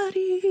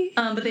body.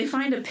 But they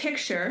find a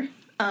picture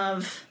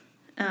of,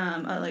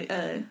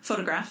 a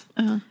photograph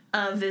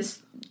of this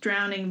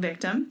drowning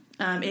victim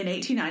in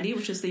 1890,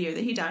 which is the year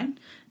that he died.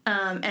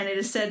 And it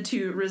is said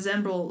to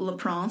resemble Le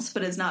Prince,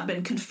 but it's not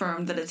been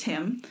confirmed that it's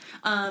him.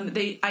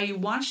 I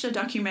watched a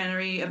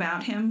documentary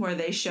about him where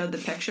they showed the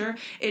picture.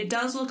 It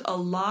does look a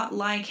lot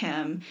like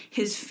him.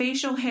 His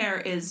facial hair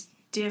is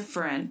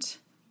different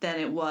than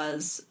it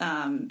was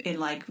in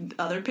like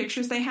other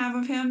pictures they have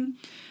of him,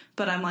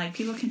 but I'm like,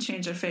 people can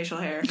change their facial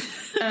hair.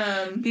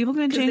 People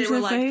can change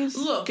their face.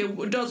 Look,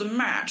 it doesn't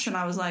match, and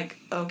I was like,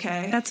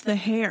 okay, that's the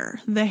hair.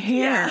 The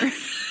hair. Yeah.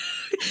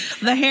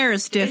 The hair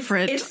is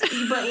different.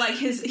 But like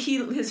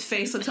his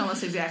face looks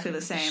almost exactly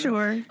the same.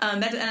 Sure.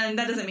 That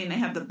doesn't mean they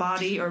have the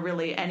body or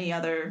really any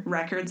other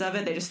records of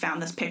it. They just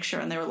found this picture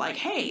and they were like,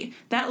 hey,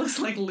 that looks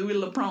like Louis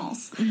Le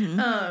Prince.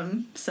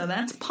 Mm-hmm. So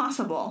that's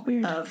possible.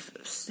 Weird.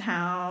 Of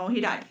how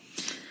he died.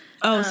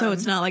 Oh, so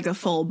it's not like a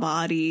full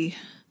body.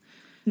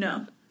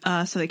 No.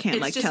 So they can't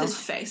it's just tell his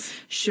face.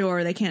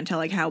 Sure, they can't tell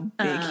like how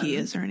big he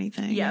is or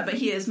anything. Yeah, but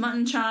he has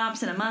mutton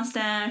chops and a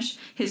mustache.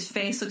 His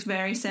face looks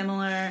very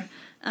similar.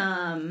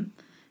 And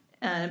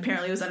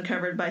apparently it was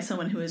uncovered by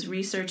someone who was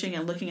researching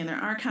and looking in their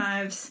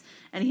archives,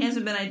 and he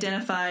hasn't been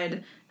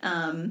identified.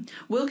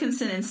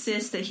 Wilkinson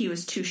insists that he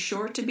was too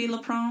short to be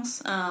Le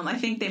Prince. I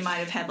think they might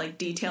have had like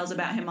details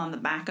about him on the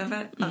back of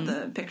it, of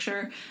the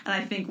picture, and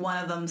I think one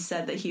of them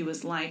said that he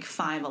was like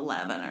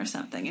 5'11" or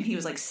something, and he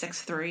was like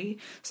 6'3",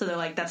 so they're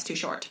like, that's too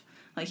short.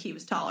 Like, he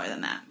was taller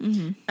than that.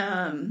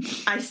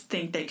 Mm-hmm. I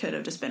think they could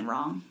have just been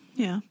wrong.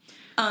 Yeah.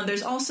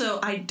 There's also,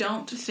 I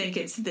don't think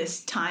it's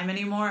this time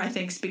anymore. I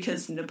think it's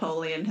because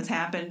Napoleon has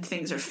happened,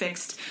 things are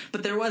fixed.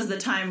 But there was the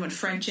time when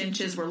French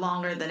inches were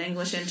longer than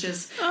English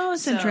inches. Oh,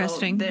 it's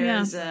interesting.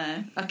 There's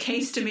a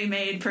case to be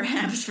made,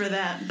 perhaps, for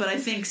that. But I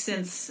think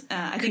since,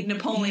 I think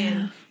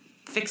Napoleon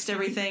fixed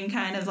everything,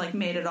 kind of like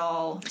made it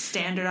all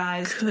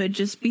standardized. Could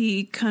just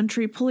be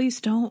country police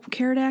don't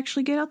care to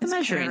actually get out the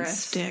measuring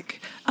Paris. stick.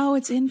 Oh,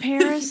 it's in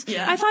Paris?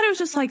 Yeah. I thought it was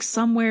just like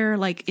somewhere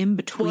like in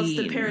between. Well, it's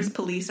the Paris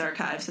Police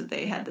Archives that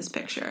they had this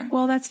picture.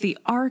 Well, that's the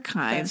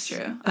archives.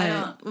 That's true.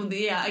 But,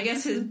 I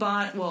guess his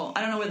body, well,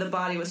 I don't know where the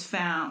body was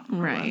found.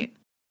 right.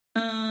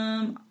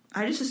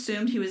 I just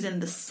assumed he was in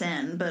the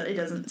Seine, but it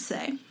doesn't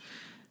say.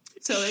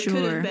 So it Sure.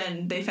 could have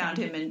been they found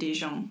him in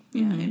Dijon,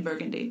 in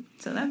Burgundy.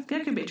 So that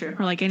could be true.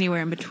 Or like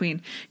anywhere in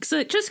between.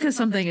 Just because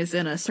something is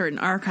in a certain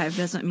archive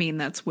doesn't mean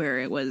that's where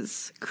it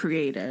was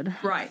created.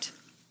 Right.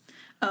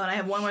 Oh, and I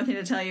have one more thing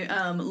to tell you.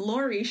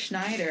 Laurie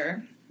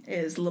Schneider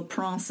is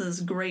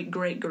Leprance's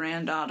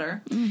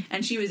great-great-granddaughter.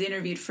 And she was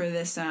interviewed for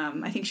this,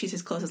 I think she's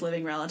his closest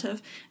living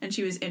relative, and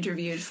she was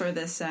interviewed for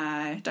this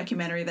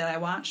documentary that I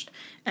watched,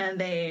 and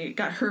they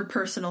got her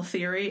personal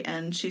theory,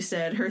 and she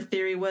said her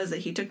theory was that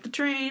he took the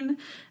train,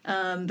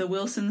 the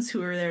Wilsons, who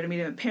were there to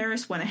meet him in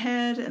Paris, went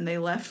ahead, and they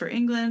left for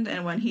England,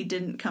 and when he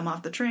didn't come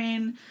off the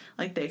train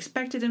like they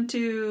expected him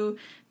to,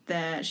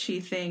 that she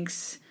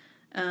thinks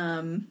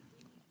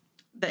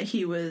that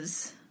he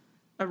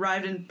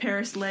arrived in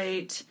Paris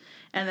late,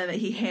 and then that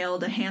he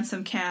hailed a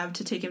hansom cab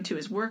to take him to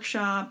his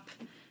workshop,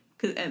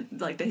 and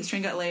like that his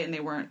train got late and they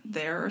weren't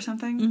there or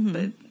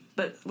something.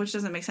 But which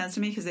doesn't make sense to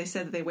me because they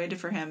said that they waited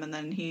for him and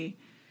then he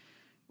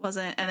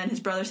wasn't, and then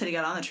his brother said he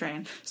got on the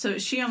train. So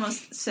she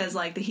almost says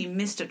like that he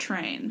missed a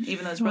train,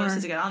 even though his brother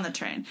says he got on the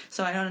train.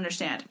 So I don't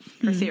understand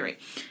her theory.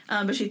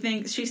 But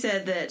she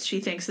said that she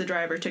thinks the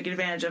driver took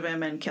advantage of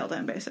him and killed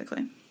him,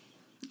 basically.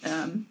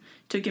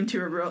 Took him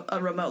to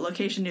a remote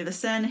location near the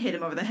Seine, hit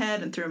him over the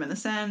head, and threw him in the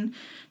Seine.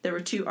 There were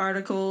 2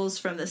 articles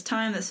from this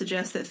time that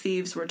suggest that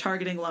thieves were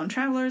targeting lone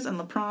travelers, and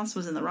Leprance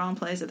was in the wrong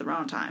place at the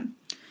wrong time.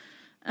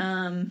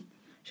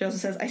 She also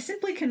says, I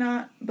simply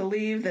cannot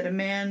believe that a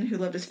man who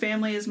loved his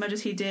family as much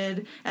as he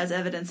did, as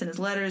evidence in his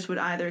letters, would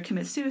either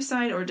commit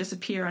suicide or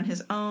disappear on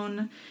his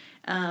own.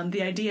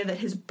 The idea that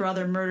his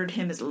brother murdered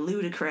him is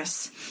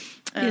ludicrous.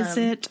 Is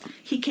it?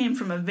 He came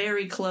from a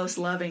very close,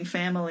 loving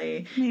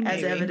family,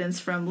 as evidence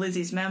from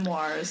Lizzie's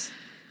memoirs.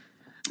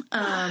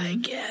 I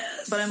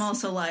guess. But I'm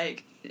also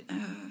like,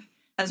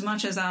 as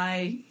much as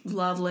I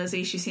love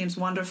Lizzie, she seems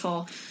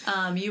wonderful.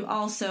 You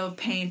also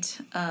paint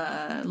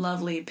a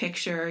lovely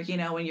picture,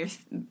 when you're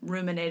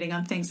ruminating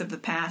on things of the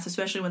past,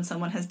 especially when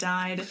someone has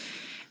died.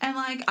 And,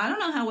 like, I don't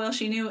know how well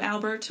she knew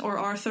Albert or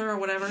Arthur or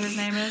whatever his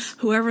name is.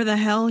 Whoever the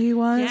hell he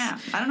was. Yeah,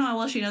 I don't know how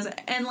well she knows it.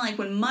 And, like,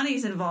 when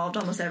money's involved,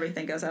 almost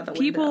everything goes out the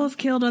window. People have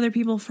killed other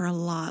people for a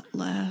lot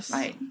less.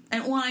 Right.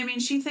 And, well, I mean,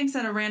 she thinks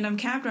that a random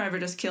cab driver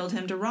just killed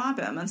him to rob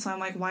him. And so I'm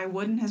like, why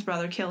wouldn't his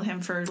brother kill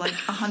him for, like,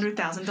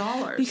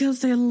 $100,000?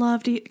 Because they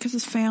loved it, because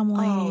his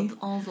family. Oh,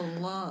 all the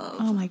love.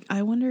 Oh, my,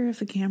 I wonder if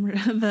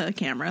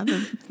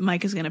the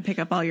mic is going to pick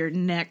up all your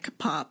neck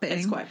popping.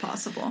 It's quite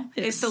possible.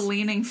 It's the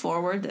leaning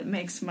forward that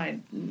makes my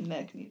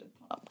neck need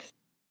a pop.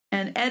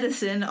 And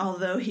Edison,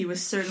 although he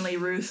was certainly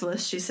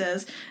ruthless, she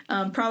says,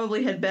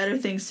 probably had better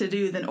things to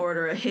do than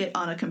order a hit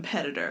on a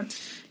competitor.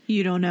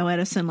 You don't know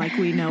Edison like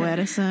we know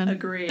Edison.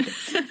 Agreed.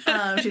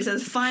 She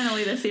says,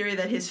 finally, the theory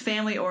that his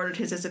family ordered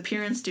his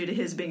disappearance due to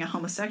his being a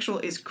homosexual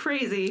is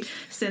crazy,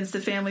 since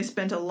the family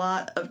spent a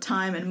lot of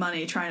time and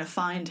money trying to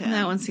find him.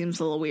 That one seems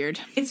a little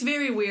weird. It's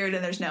very weird,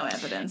 and there's no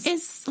evidence.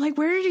 It's like,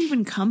 where did it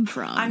even come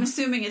from? I'm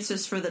assuming it's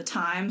just for the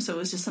time, so it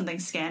was just something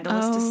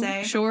scandalous to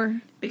say. Sure.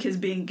 Because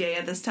being gay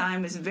at this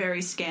time is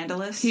very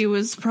scandalous. He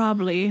was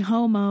probably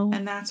homo.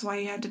 And that's why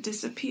he had to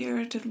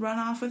disappear, to run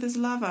off with his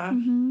lover.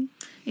 Mm-hmm.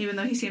 Even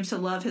though he seems to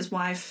love his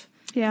wife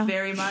Yeah.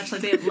 very much.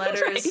 Like, they have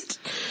letters.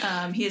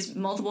 Right. He has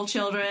multiple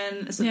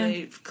children, so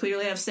they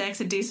clearly have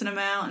sex a decent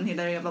amount, and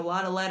they have a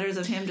lot of letters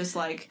of him just,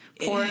 like,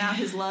 pouring out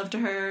his love to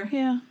her.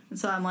 Yeah. And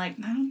so I'm like,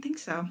 I don't think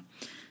so.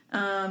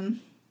 But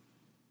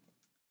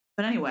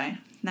anyway,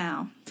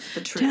 now,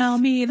 the truth. Tell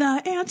me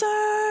the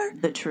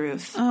answer. The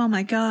truth. Oh,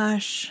 my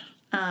gosh.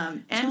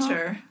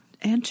 Enter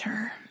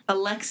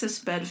Alexis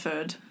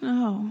Bedford.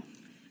 Oh.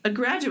 A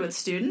graduate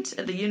student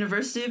at the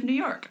University of New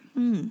York.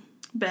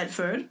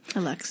 Bedford.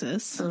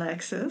 Alexis,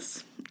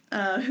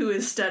 who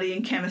is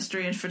studying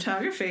chemistry and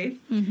photography,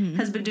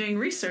 has been doing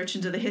research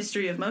into the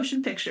history of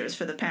motion pictures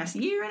for the past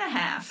year and a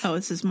half. Oh,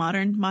 this is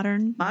modern?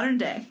 Modern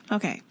day.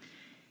 Okay.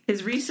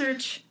 His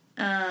research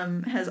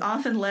has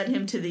often led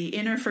him to the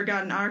inner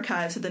forgotten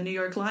archives of the New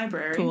York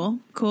Library.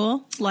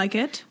 Cool. Like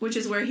it. Which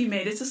is where he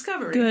made his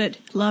discovery. Good.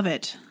 Love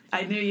it.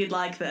 I knew you'd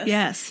like this.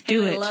 Yes,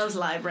 do Haley it. loves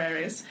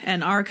libraries.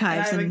 And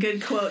archives. And I have a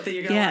good quote that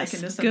you're going to like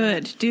in just a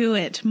minute. Good. Do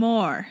it.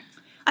 More.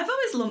 I've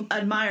always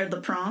admired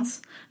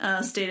Leprance,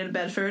 stated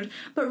Bedford,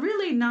 but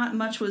really not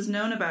much was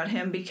known about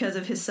him because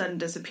of his sudden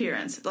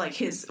disappearance, like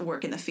his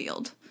work in the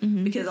field.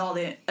 Because all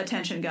the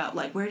attention got,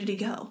 like, where did he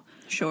go?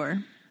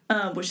 Sure.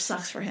 which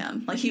sucks for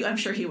him. Like, I'm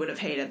sure he would have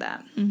hated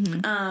that.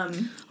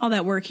 All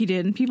that work he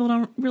did, and people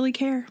don't really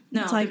care.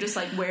 No, it's they're like, just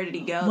like, where did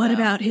he go? what though?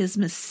 about his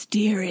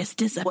mysterious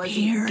Was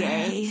he disappearance?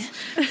 gay?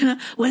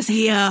 Was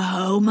he a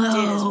homo?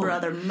 Did his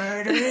brother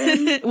murder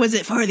him? Was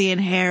it for the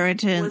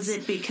inheritance? Was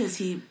it because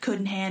he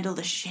couldn't handle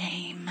the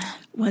shame?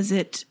 Was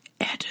it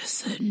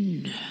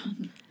Edison?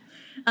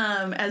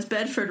 As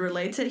Bedford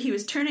relates it, he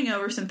was turning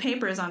over some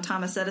papers on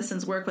Thomas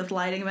Edison's work with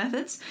lighting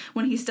methods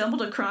when he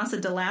stumbled across a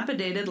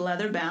dilapidated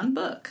leather-bound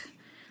book.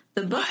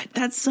 The book... What?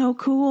 That's so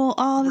cool.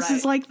 Oh, this is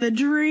Right. like the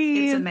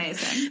dream. It's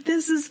amazing.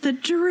 This is the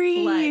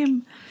dream.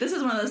 Like, this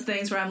is one of those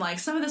things where I'm like,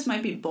 some of this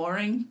might be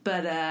boring,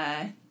 but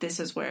this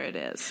is where it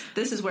is.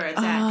 This is where it's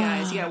at,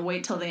 guys. You gotta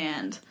wait till the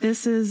end.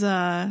 This is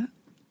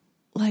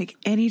like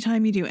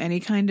anytime you do any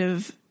kind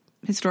of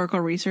historical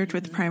research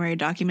with primary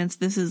documents,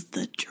 this is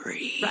the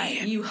dream.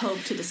 Right. You hope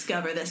to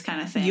discover this kind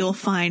of thing. You'll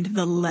find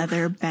the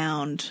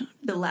leather-bound,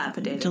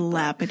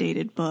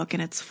 dilapidated book,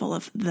 and it's full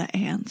of the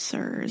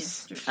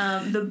answers.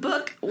 The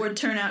book would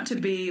turn out to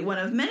be one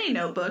of many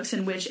notebooks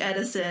in which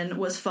Edison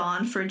was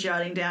fond for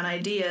jotting down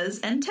ideas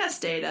and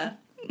test data.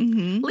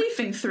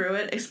 Leafing through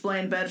it,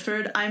 explained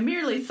Bedford, I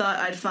merely thought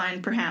I'd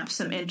find perhaps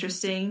some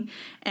interesting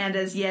and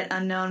as yet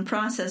unknown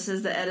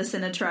processes that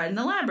Edison had tried in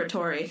the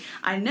laboratory.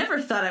 I never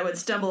thought I would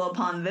stumble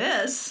upon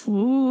this.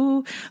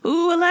 Ooh,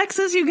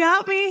 Alexis, you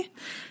got me.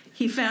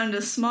 He found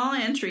a small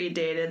entry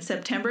dated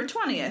September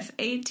 20th,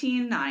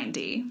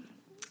 1890,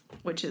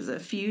 which is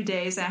a few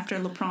days after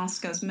Laprince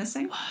goes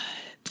missing.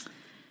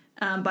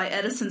 What? By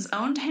Edison's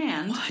own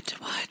hand. What?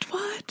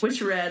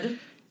 Which read,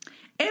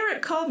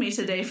 Eric called me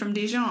today from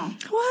Dijon.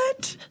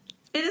 What?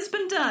 It has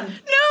been done.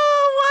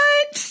 No,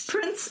 what?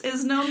 Prince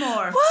is no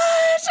more.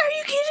 What? Are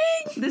you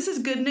kidding? This is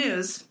good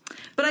news.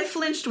 But I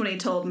flinched when he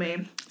told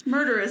me.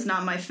 Murder is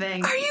not my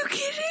thing. Are you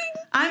kidding?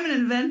 I'm an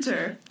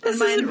inventor, This and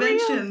my isn't real.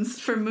 inventions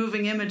for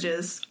moving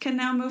images can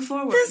now move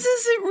forward. This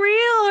isn't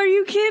real. Are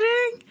you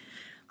kidding?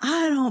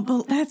 I don't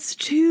believe that's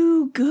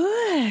too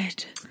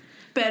good.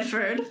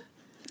 Bedford,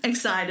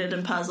 excited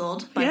and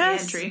puzzled by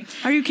Yes. the entry,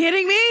 Are you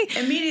kidding me?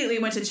 immediately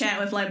went to chat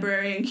with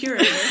librarian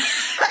curator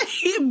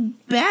You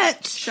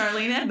bet.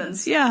 Charlene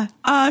Edmonds. Yeah.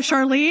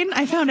 Charlene,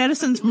 I found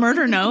Edison's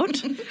murder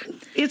note.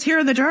 It's here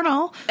in the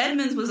journal.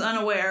 Edmonds was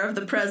unaware of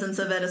the presence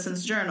of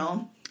Edison's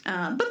journal.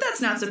 But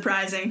that's not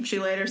surprising, she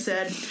later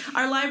said.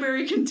 Our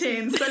library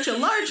contains such a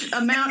large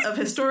amount of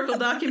historical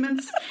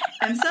documents,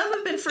 and some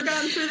have been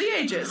forgotten through the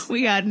ages.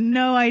 We got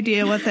no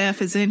idea what the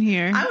F is in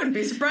here. I wouldn't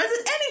be surprised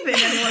at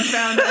anything anyone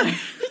found out.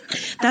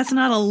 That's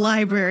not a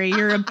library.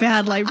 You're a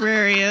bad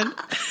librarian.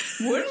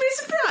 Wouldn't be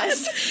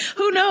surprised.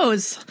 Who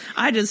knows?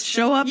 I just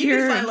show up You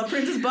here. can find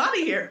LaPrince's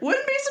body here.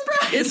 Wouldn't be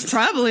surprised. It's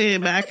probably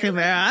back in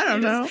there. I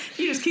don't know.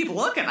 You just keep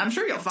looking. I'm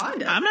sure you'll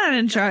find it. I'm not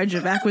in charge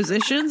of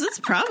acquisitions. It's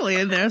probably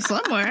in there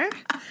somewhere.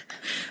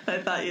 I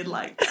thought you'd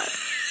like that.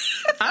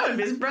 I wouldn't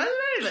be surprised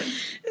at anything.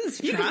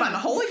 It's You can find the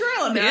Holy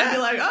Grail in there and Yeah.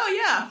 be like,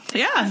 oh yeah.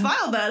 Yeah. I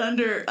filed that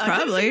under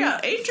Probably.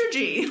 H or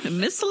G.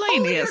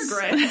 miscellaneous.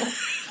 Holy Grail.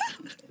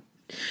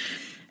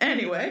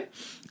 Anyway,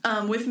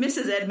 with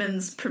Mrs.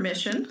 Edmonds'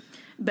 permission,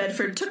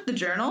 Bedford took the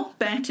journal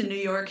back to New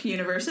York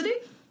University,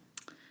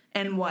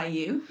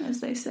 NYU,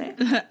 as they say.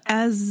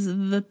 As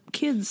the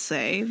kids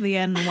say, the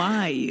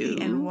NYU.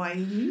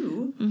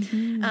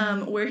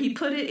 NYU, where he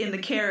put it in the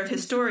care of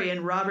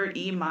historian Robert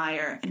E.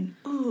 Meyer. And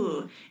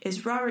ooh,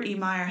 is Robert E.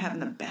 Meyer having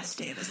the best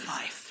day of his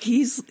life?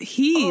 He's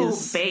Oh,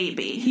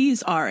 baby.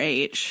 he's our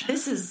age.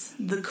 This is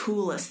the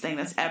coolest thing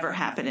that's ever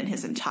happened in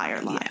his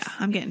entire life. Yeah,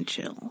 I'm getting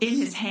chill. In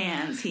his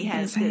hands, he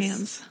has his this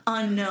hands.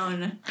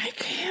 unknown I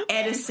can't.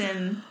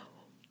 Edison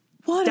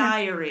What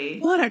diary.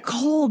 What a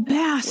cold Where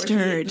he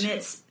bastard.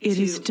 admits It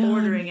is to done.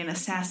 ordering an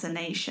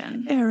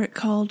assassination. Eric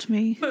called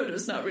me.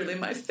 Murder's not really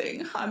my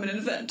thing. I'm an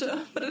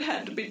inventor, but it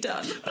had to be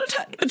done.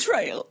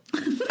 Betrayal.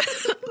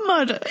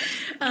 Murder.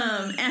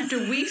 After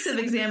weeks of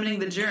examining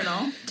the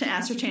journal to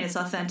ascertain its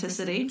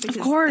authenticity, because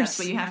course. that's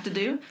what you have to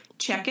do,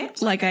 check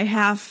it. Like, I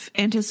half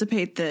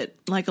anticipate that,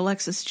 like,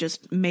 Alexis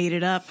just made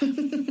it up.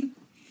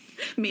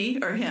 Me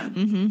or him.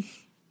 Mm-hmm.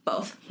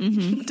 Both.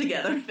 Mm-hmm.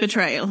 Together.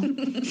 Betrayal.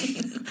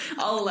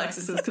 All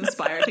Alexises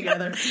conspire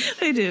together.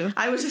 They do.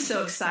 I was just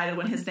so excited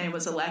when his name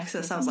was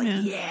Alexis. I was like,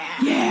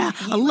 Yeah.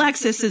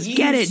 Alexis says,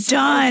 get it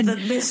done. The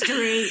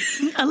mystery.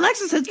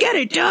 Alexis says, get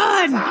it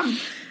done.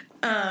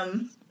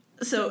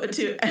 So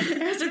to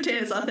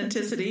ascertain its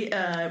authenticity,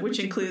 which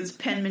includes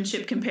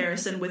penmanship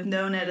comparison with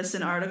known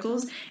Edison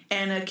articles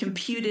and a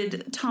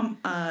computed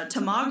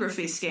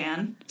tomography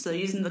scan, so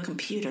using the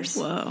computers.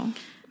 Whoa.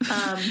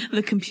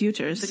 The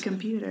computers. The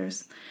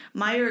computers.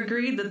 Meyer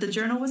agreed that the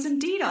journal was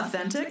indeed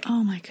authentic.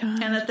 Oh my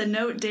God. And that the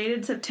note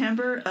dated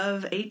September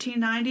of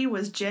 1890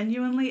 was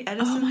genuinely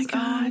Edison's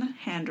own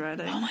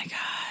handwriting. Oh my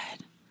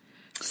God.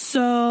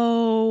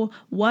 So,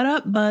 what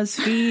up,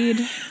 BuzzFeed?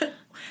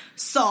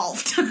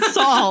 Solved.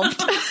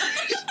 Solved.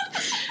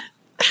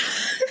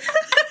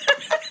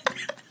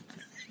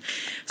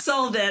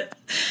 Solved it.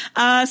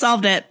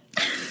 Solved it.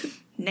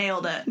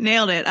 Nailed it.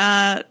 Nailed it.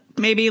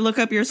 Maybe look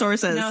up your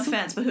sources. No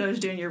offense, but whoever's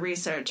doing your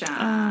research,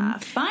 fire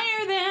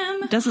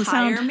them.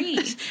 Hire me.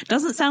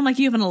 Doesn't sound like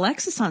you have an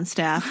Alexis on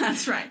staff.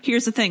 That's right.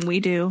 Here's the thing we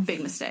do.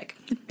 Big mistake.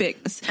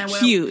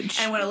 Huge.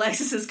 And when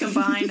Alexis is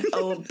combined,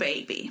 oh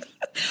baby,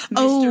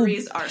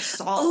 mysteries are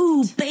solved.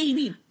 Oh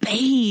baby.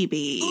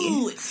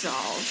 Ooh, it's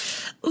solved.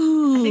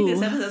 Ooh. I think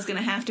this episode's going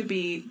to have to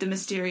be the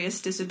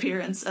mysterious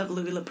disappearance of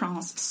Louis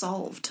Laprince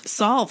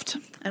solved.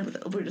 And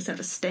we just have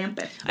to stamp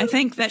it. I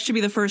think that should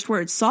be the first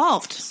word.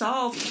 Solved.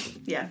 Solved.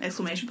 Yeah,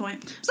 exclamation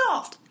point.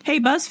 Solved.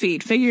 Hey,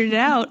 BuzzFeed, figured it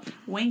out.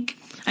 Wink.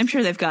 I'm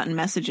sure they've gotten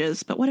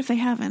messages, but what if they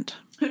haven't?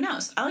 Who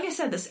knows? Like I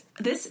said,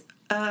 this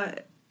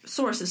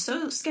source is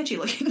so sketchy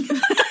looking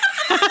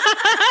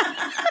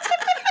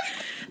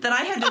that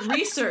I had to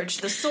research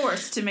the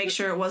source to make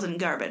sure it wasn't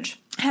garbage.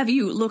 Have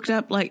you looked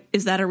up,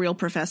 is that a real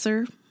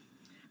professor?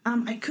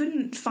 I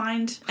couldn't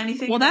find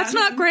anything. Well, that's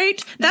not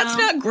great. That's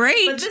not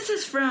great. But this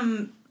is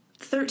from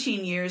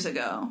 13 years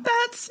ago.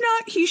 That's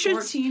not. He should.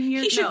 14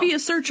 years. He should be a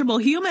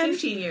searchable human.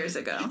 15 years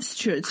ago.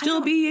 Should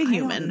still be a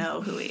human. I don't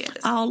know who he is.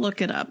 I'll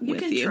look it up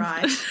with you. You can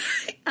try.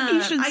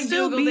 He should I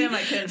still googled be. him.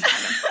 I couldn't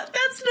find him.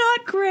 That's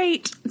not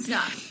great. It's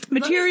not.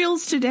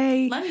 Materials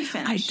today. Let me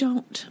finish. I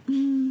don't.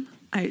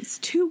 It's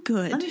too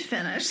good. Let me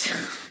finish.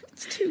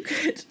 It's too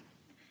good.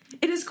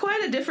 It is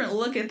quite a different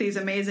look at these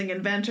amazing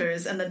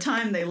inventors and the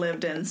time they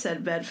lived in,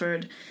 said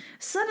Bedford.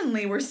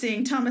 Suddenly we're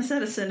seeing Thomas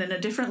Edison in a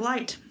different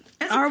light.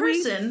 As a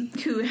person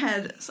who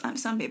had...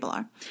 Some people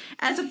are.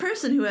 As a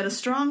person who had a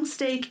strong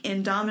stake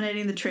in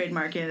dominating the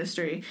trademark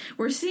industry,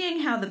 we're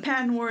seeing how the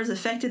patent wars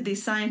affected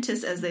these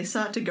scientists as they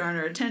sought to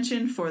garner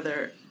attention for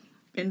their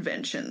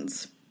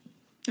inventions.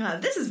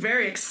 This is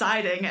very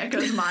exciting,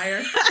 echoes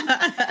Meyer.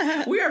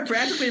 We are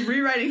practically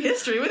rewriting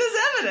history with his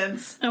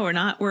evidence. No, we're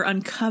not. We're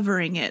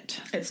uncovering it.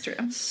 It's true.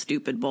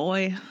 Stupid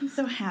boy. I'm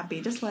so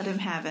happy. Just let him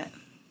have it.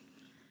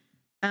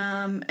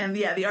 And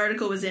yeah, the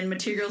article was in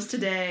Materials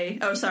Today.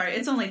 Oh, sorry.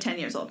 It's only 10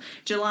 years old.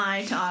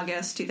 July to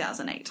August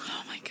 2008.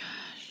 Oh, my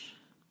gosh.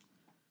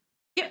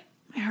 Yep.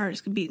 My heart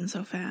is beating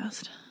so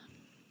fast.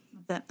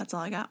 That's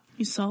all I got.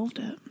 You solved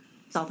it.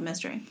 Solved the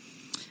mystery.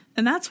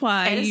 And that's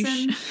why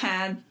Edison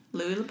had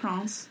Louis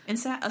Laprince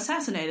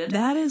assassinated.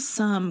 That is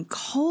some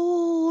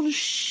cold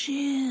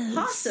shit.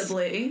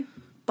 Possibly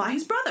by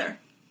his brother.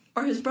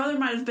 Or his brother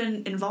might have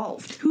been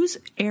involved. Who's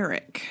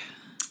Eric?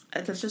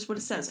 That's just what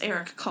it says.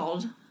 Eric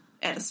called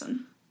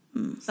Edison.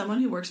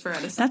 Someone who works for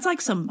Edison. That's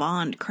like some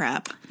Bond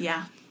crap.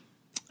 Yeah.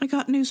 I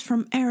got news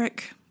from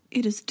Eric.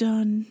 It is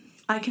done.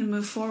 I can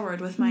move forward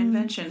with my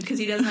invention because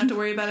he doesn't have to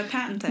worry about a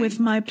patent thing. With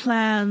my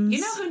plans.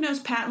 You know who knows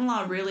patent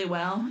law really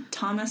well?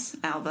 Thomas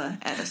Alva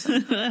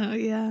Edison. Oh,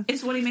 yeah.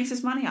 It's what he makes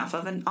his money off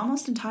of, and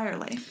almost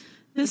entirely.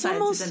 This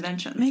almost his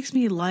inventions. Makes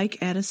me like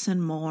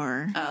Edison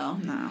more. Oh,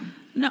 no.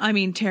 No, I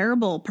mean,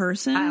 terrible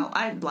person.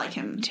 I like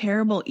him.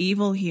 Terrible,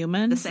 evil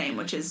human. The same,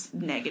 which is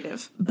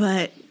negative.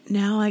 But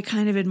now I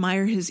kind of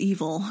admire his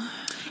evil.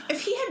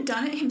 If he had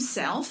done it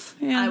himself,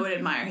 I would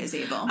admire his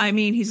evil. I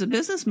mean, he's a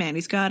businessman.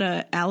 He's got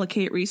to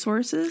allocate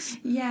resources.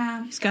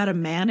 Yeah. He's got to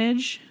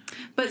manage.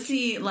 But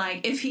see,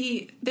 like, if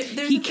he...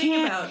 There's he a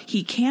thing about...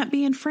 He can't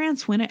be in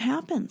France when it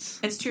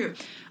happens. It's true.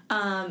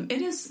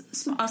 It is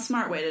a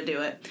smart way to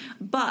do it.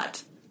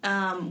 But...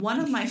 one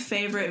of my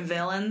favorite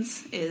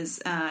villains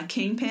is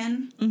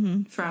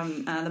Kingpin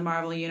from the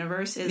Marvel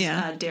Universe. Is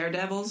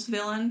Daredevil's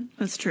villain.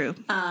 That's true.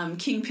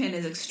 Kingpin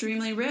is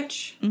extremely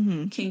rich.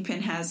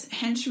 Kingpin has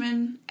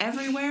henchmen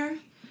everywhere.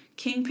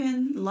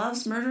 Kingpin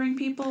loves murdering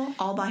people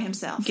all by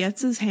himself.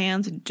 Gets his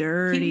hands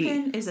dirty.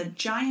 Kingpin is a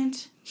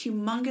giant,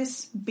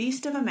 humongous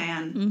beast of a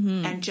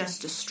man and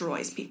just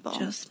destroys people.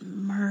 Just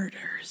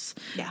murders.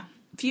 Yeah.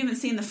 If you haven't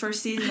seen the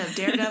first season of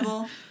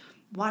Daredevil...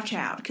 Watch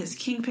out, because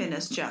Kingpin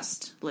is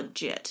just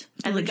legit.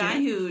 And the guy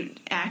who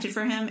acted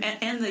for him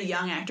and the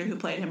young actor who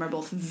played him are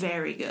both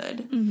very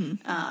good.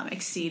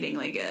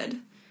 Exceedingly good.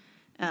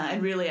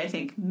 And really, I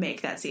think,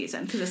 make that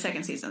season, because the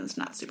second season is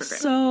not super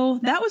great.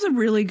 So, that was a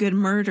really good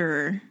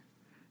murder.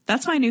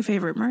 That's my new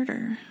favorite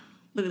murder.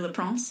 Louis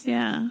Laprince?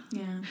 Yeah.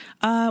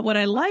 Yeah. What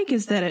I like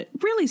is that it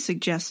really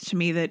suggests to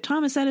me that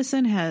Thomas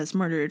Edison has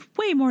murdered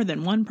way more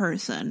than one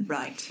person.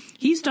 Right.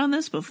 He's done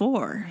this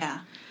before.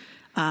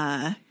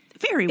 Yeah.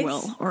 Very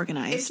well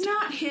organized. It's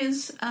not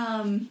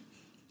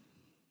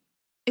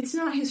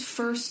his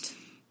first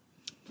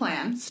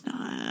plan. It's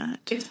not.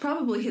 It's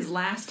probably his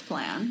last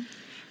plan.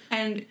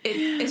 And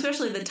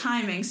especially the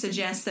timing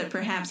suggests that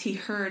perhaps he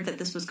heard that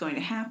this was going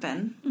to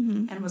happen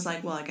and was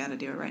like, well, I got to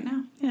do it right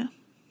now. Yeah.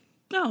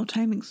 Oh,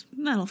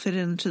 that'll fit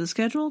into the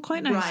schedule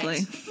quite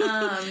nicely.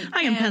 Right.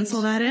 I can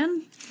pencil that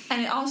in.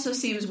 And it also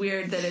seems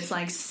weird that it's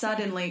like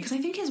suddenly, because I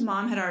think his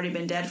mom had already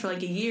been dead for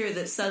like a year,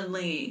 that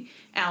suddenly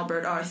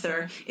Albert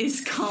Arthur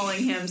is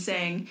calling him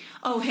saying,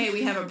 oh, hey,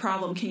 we have a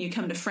problem. Can you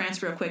come to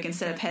France real quick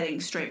instead of heading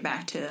straight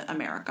back to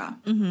America?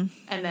 And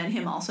then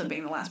him also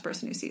being the last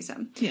person who sees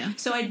him. Yeah.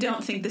 So I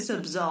don't think this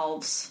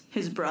absolves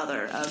his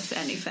brother of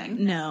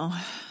anything. No.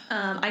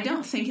 I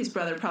don't think his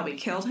brother probably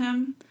killed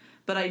him,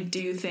 but I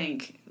do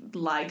think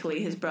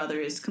likely his brother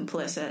is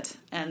complicit,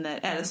 and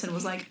that Edison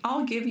was like,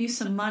 I'll give you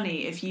some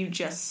money if you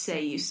just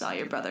say you saw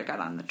your brother got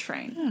on the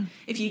train. Yeah.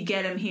 If you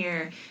get him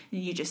here,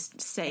 and you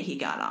just say he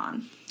got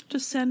on.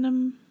 Just send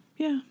him,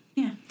 Yeah.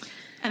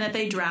 And that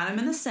they drown him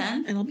in the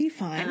Seine. It'll be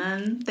fine. And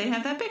then they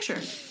have that picture.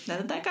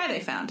 That guy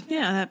they found.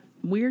 Yeah, that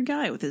weird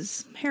guy with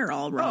his hair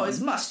all wrong. Oh, his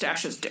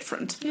mustache is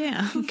different.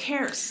 Yeah. Who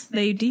cares?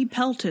 They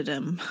depelted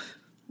him.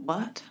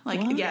 What?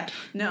 Like, What? yeah.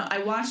 No, I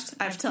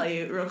have to tell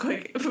you real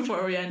quick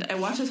before we end, I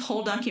watched this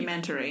whole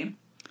documentary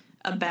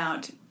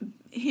about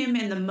him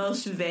in the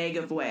most vague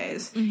of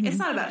ways. Mm-hmm. It's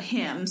not about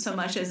him so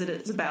much as it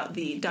is about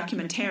the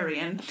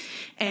documentarian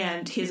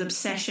and his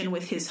obsession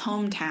with his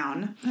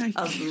hometown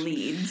of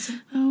Leeds.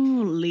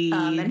 Oh, Leeds.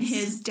 And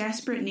his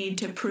desperate need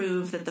to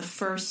prove that the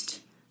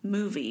first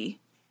movie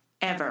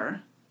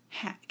ever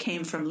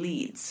came from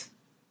Leeds.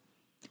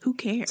 Who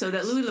cares? So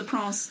that Louis Le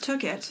Prince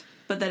took it,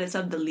 but that it's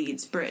of the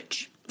Leeds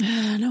Bridge.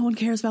 No one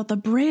cares about the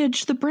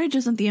bridge. The bridge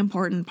isn't the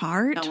important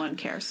part. No one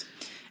cares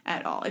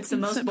at all. It's the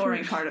most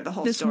boring part of the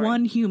whole this story. This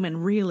one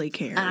human really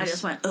cares. And I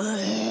just went,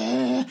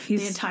 ugh,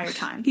 the entire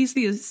time. He's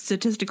the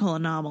statistical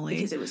anomaly.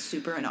 Because it was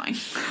super annoying.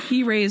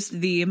 He raised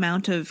the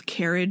amount of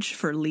carriage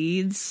for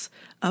Leeds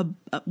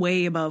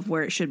way above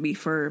where it should be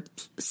for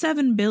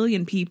 7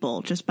 billion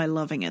people just by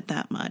loving it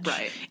that much.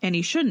 Right. And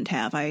he shouldn't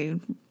have. I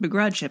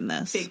begrudge him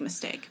this. Big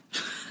mistake.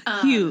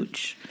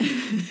 Huge.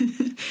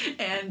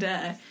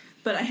 And,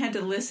 but I had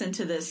to listen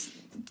to this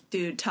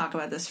dude talk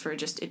about this for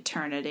just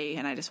eternity,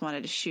 and I just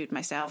wanted to shoot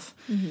myself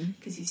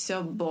because he's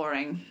so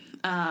boring.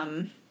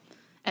 And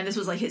this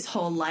was like his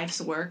whole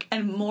life's work.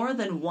 And more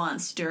than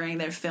once during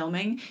their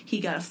filming, he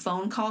got a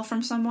phone call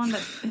from someone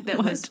that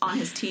was on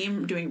his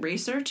team doing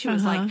research. Who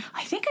was like,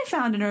 I think I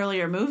found an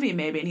earlier movie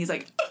maybe. And he's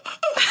like,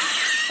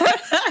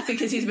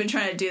 because he's been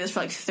trying to do this for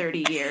like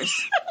 30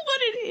 years.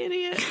 What an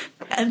idiot.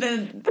 And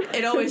then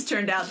it always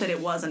turned out that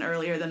it wasn't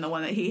earlier than the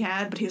one that he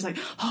had, but he was like,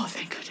 oh,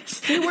 thank goodness.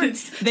 They weren't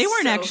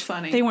so actually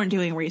funny. They weren't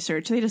doing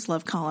research. They just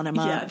love calling him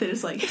up. Yeah, they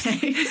just like,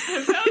 hey, I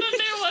found a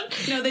new one.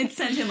 No, they'd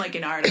send him like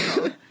an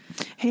article.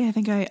 Hey, I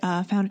think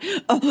I found...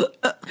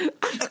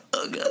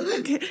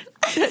 Okay.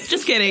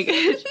 Just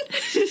kidding.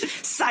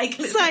 Psych.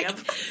 Psych.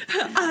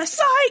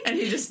 Psych. And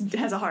he just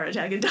has a heart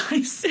attack and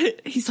dies.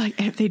 He's like,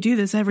 they do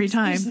this every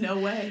time. There's no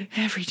way.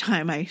 Every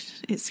time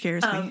it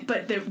scares me.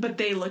 But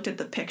they looked at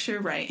the picture,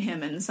 right?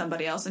 Him and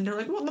somebody else, and they're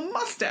like, well, the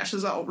mustache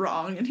is all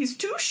wrong, and he's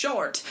too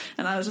short.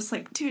 And I was just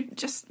like, dude,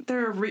 just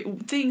there are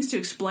things to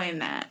explain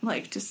that.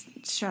 Like, just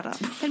shut up.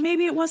 And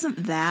maybe it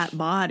wasn't that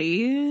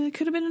body. It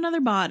could have been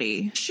another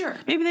body. Sure.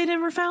 Maybe they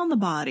never found the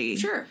body.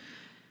 Sure.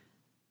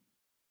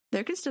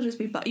 There could still just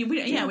be body.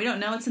 We don't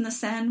know it's in the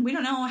Seine. We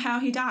don't know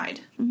how he died.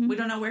 Mm-hmm. We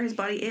don't know where his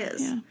body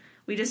is. Yeah.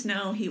 We just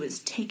know he was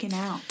taken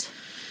out.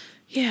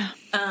 Yeah.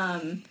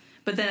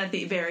 But then at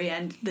the very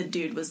end, the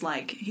dude was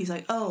like, he's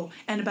like, oh,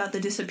 and about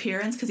the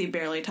disappearance, because he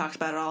barely talks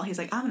about it all. He's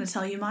like, I'm going to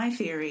tell you my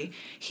theory.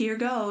 Here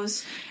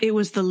goes. It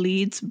was the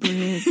Leeds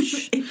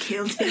Bridge. It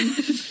killed him.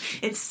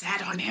 It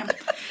sat on him.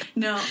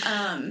 No,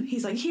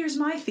 he's like, here's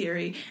my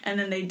theory. And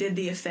then they did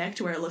the effect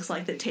where it looks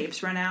like the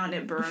tapes run out and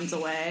it burns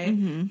away.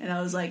 Mm-hmm. And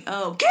I was like,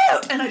 oh,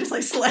 cute! And I just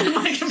like slammed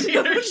my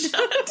computer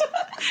shut.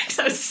 Because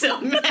I was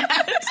so mad.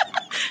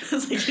 I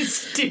was like, you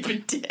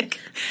stupid dick.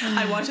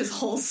 I watched this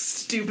whole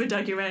stupid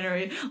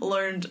documentary,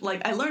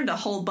 I learned a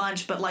whole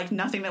bunch, but like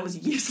nothing that was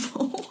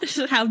useful.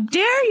 How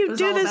dare you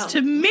do this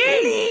to me?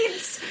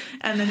 Leeds.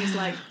 And then he's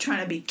like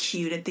trying to be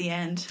cute at the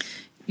end.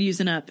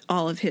 Using up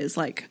all of his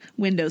like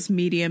Windows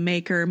Media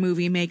Maker,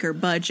 Movie Maker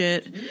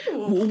budget.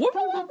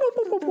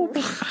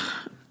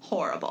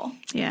 Horrible.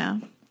 Yeah.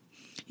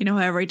 You know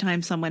how every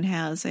time someone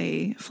has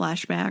a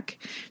flashback,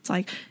 it's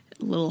like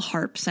little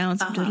harp sounds.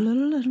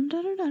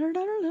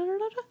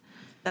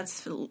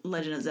 That's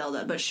Legend of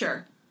Zelda, but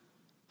sure.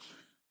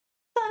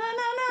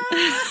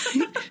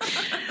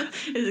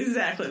 It's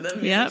exactly the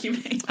music you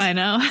made. I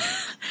know.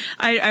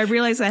 I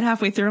realized that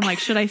halfway through. I'm like,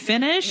 should I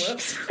finish?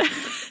 Whoops.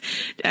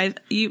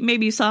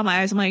 Maybe you saw my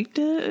eyes. I'm like,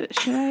 should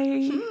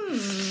I?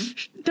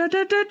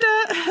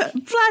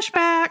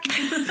 Flashback.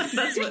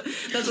 That's what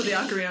the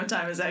Ocarina of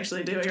Time is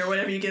actually doing, or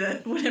whenever you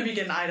get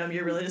an item,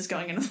 you're really just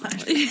going into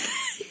flashback.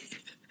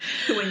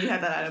 When you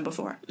had that item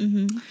before.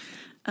 Mm-hmm.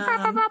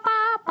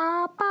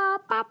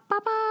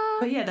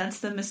 But yeah, that's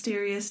the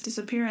mysterious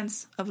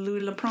disappearance of Louis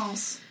Le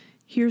Prince.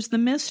 Here's the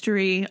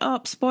mystery.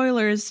 Oh,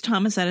 spoilers.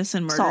 Thomas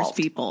Edison murders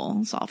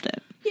people. Solved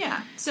it.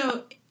 Yeah.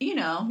 So,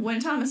 when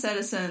Thomas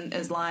Edison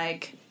is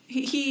like,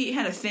 he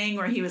had a thing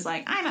where he was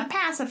like, I'm a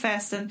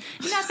pacifist and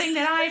nothing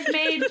that I've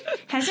made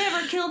has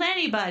ever killed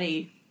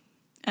anybody.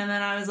 And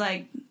then I was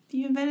like,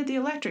 you invented the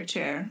electric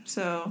chair.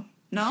 So,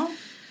 no?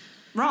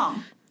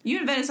 Wrong. You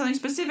invented something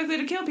specifically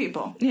to kill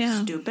people.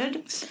 Yeah.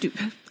 Stupid.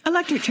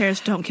 Electric chairs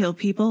don't kill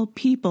people.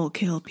 People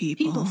kill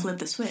people. People flip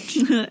the switch.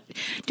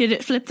 Did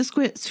it flip the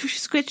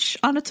switch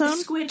on its own?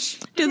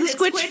 Did the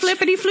switch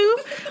flippity flew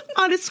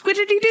on its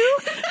squidgety doo?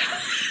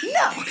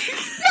 No.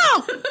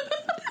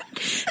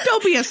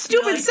 Don't be a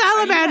stupid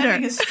salamander. Are you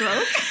having a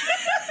stroke?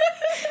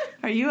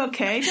 Are you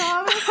okay,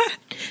 Tom?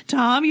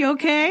 Tom, you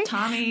okay?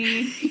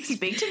 Tommy,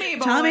 speak to me,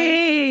 boy.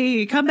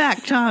 Tommy, come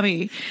back,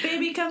 Tommy.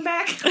 Baby, come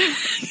back.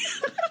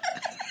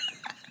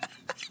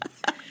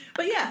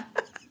 But yeah,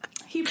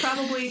 he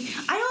probably...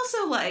 I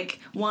also,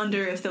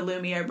 wonder if the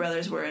Lumiere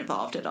brothers were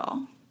involved at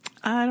all.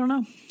 I don't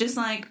know. Just,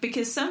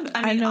 because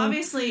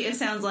obviously it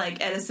sounds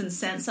like Edison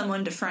sent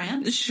someone to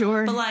France.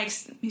 Sure. But,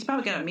 he's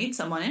probably going to meet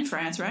someone in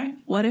France, right?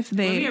 What if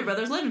they... Lumiere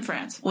brothers live in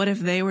France. What if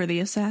they were the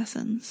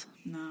assassins?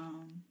 No.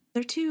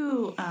 They're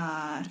too,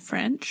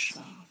 French?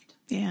 soft.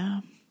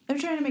 Yeah. They're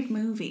trying to make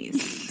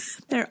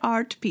movies. They're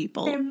art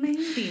people. They're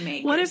movie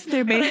makers. What if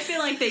they're... But I feel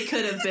like they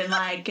could have been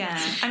they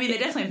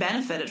definitely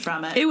benefited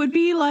from it. It would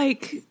be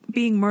like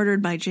being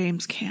murdered by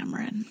James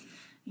Cameron.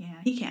 Yeah,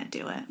 he can't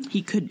do it.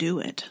 He could do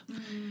it.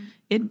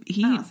 I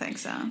don't think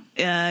so.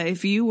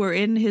 If you were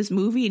in his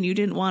movie and you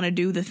didn't want to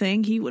do the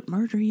thing, he would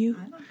murder you.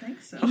 I don't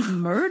think so. He'd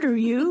murder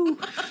you.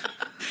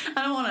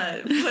 I don't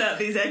want to put out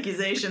these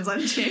accusations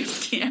on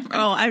James Cameron.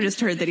 Oh, I've just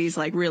heard that he's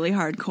really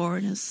hardcore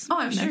in his... Oh,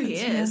 I'm sure he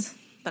methods. is.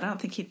 But I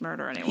don't think he'd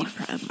murder anyone. He'd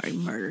probably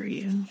murder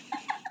you.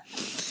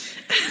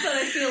 But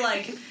I feel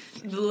like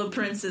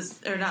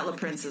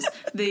the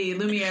the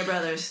Lumiere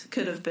brothers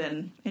could have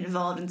been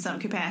involved in some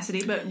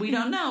capacity, but we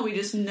don't know. We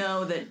just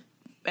know that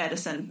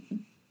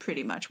Edison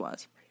pretty much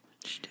was.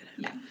 She did it.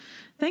 Yeah.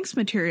 Thanks,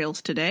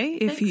 materials today.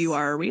 If Thanks. you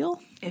are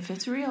real. If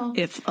it's real.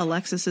 If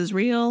Alexis is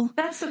real.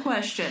 That's the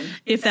question.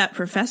 If that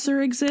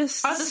professor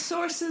exists. Are the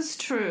sources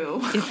true?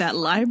 If that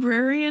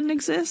librarian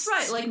exists.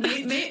 Right,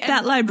 maybe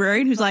that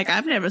librarian who's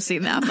I've never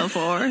seen that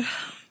before.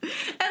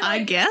 I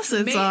guess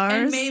it's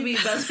ours. And maybe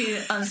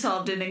BuzzFeed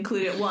Unsolved didn't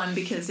include it, 1,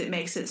 because it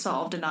makes it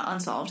solved and not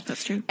unsolved.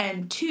 That's true.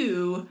 And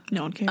 2,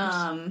 no one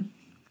cares.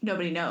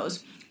 Nobody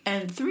knows.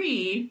 And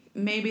 3,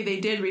 maybe they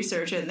did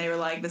research it and they were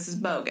like, this is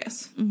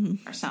bogus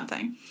or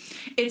something.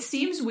 It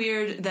seems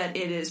weird that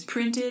it is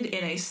printed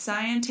in a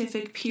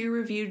scientific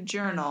peer-reviewed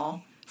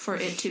journal for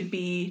it to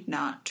be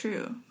not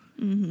true.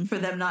 Mm-hmm. For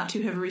them not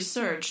to have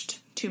researched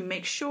to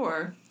make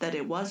sure that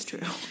it was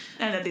true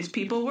and that these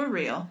people were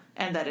real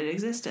and that it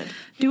existed.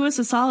 Do us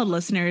a solid,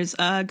 listeners.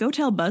 Go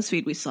tell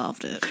BuzzFeed we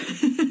solved it.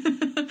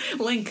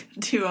 Link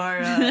to our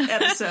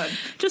episode.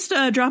 Just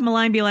drop them a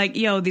line, be like,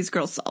 yo, these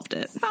girls solved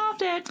it.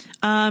 Solved it.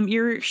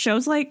 Your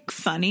show's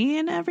funny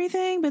and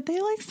everything, but they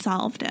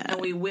solved it. And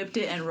we whipped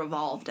it and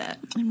revolved it.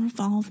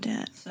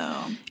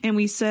 And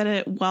we said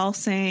it while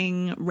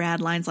saying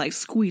rad lines like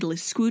squeedly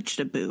scooched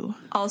a boo.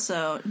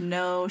 Also,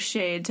 no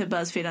shade to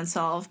BuzzFeed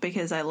Unsolved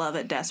because I love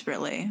it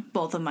desperately.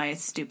 Both of my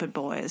stupid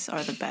boys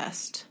are the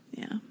best.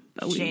 Yeah.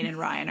 Jane and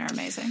Ryan are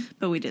amazing.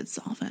 But we did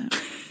solve it.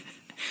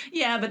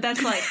 Yeah, but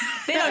that's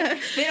they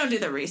don't do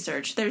the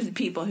research. There's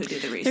people who do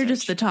the research. They're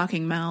just the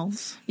talking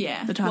mouths.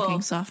 Yeah. The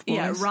talking soft boys.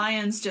 Yeah,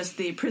 Ryan's just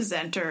the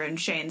presenter and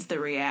Shane's the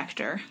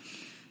reactor.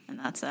 And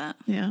that's it.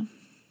 Yeah.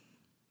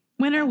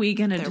 When are we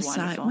going to decide?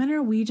 Wonderful. When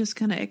are we just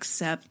going to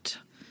accept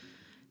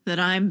that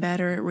I'm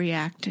better at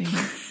reacting?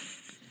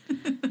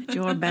 That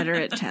you're better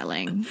at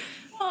telling?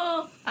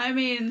 Well, I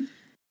mean,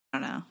 I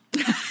don't know.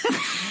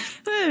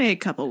 Maybe a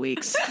couple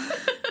weeks.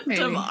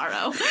 Maybe.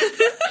 Tomorrow.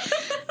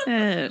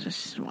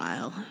 Just a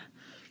while.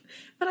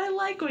 But I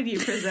like when you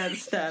present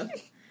stuff.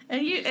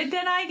 And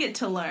then I get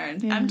to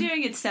learn. Yeah. I'm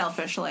doing it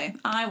selfishly.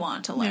 I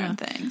want to learn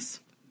things.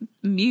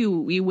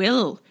 You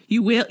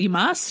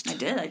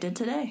must. I did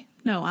today.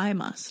 No, I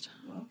must.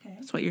 Okay.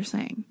 That's what you're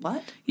saying.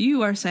 What?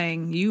 You are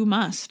saying you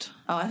must.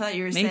 Oh, I thought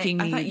you were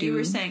saying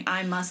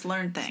I must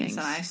learn things.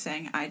 And I was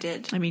saying I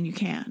did. I mean, you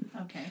can.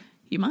 Okay.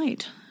 You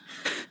might.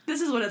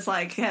 This is what it's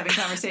like having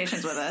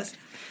conversations with us.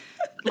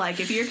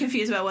 If you're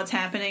confused about what's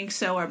happening,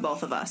 so are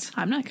both of us.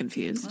 I'm not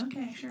confused.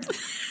 Okay, sure.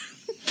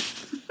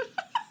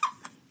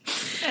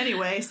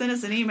 Anyway, send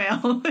us an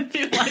email if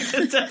you like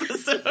this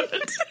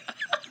episode.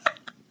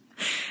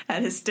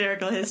 At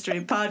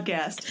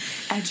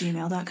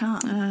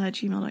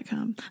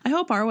hystericalhistorypodcast@gmail.com. I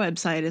hope our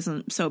website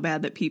isn't so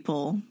bad that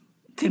people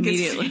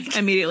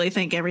immediately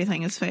think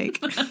everything is fake.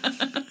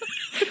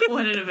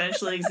 When it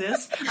eventually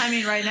exists. I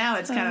mean, right now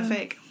it's kind of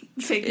fake.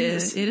 Fake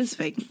news. It is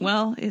fake.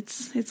 Well,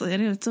 it's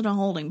in a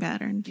holding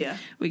pattern. Yeah,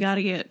 we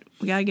gotta get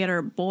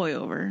our boy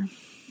over.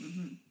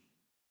 Mm-hmm.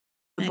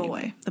 The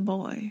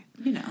boy.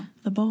 You know,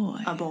 the boy.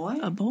 A boy.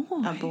 A boy.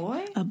 A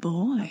boy. A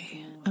boy.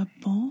 A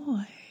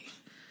boy.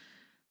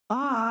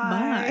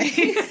 Bye.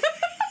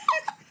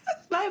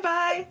 Bye. Bye.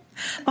 Bye.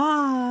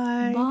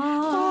 Bye.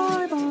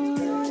 Bye. Bye.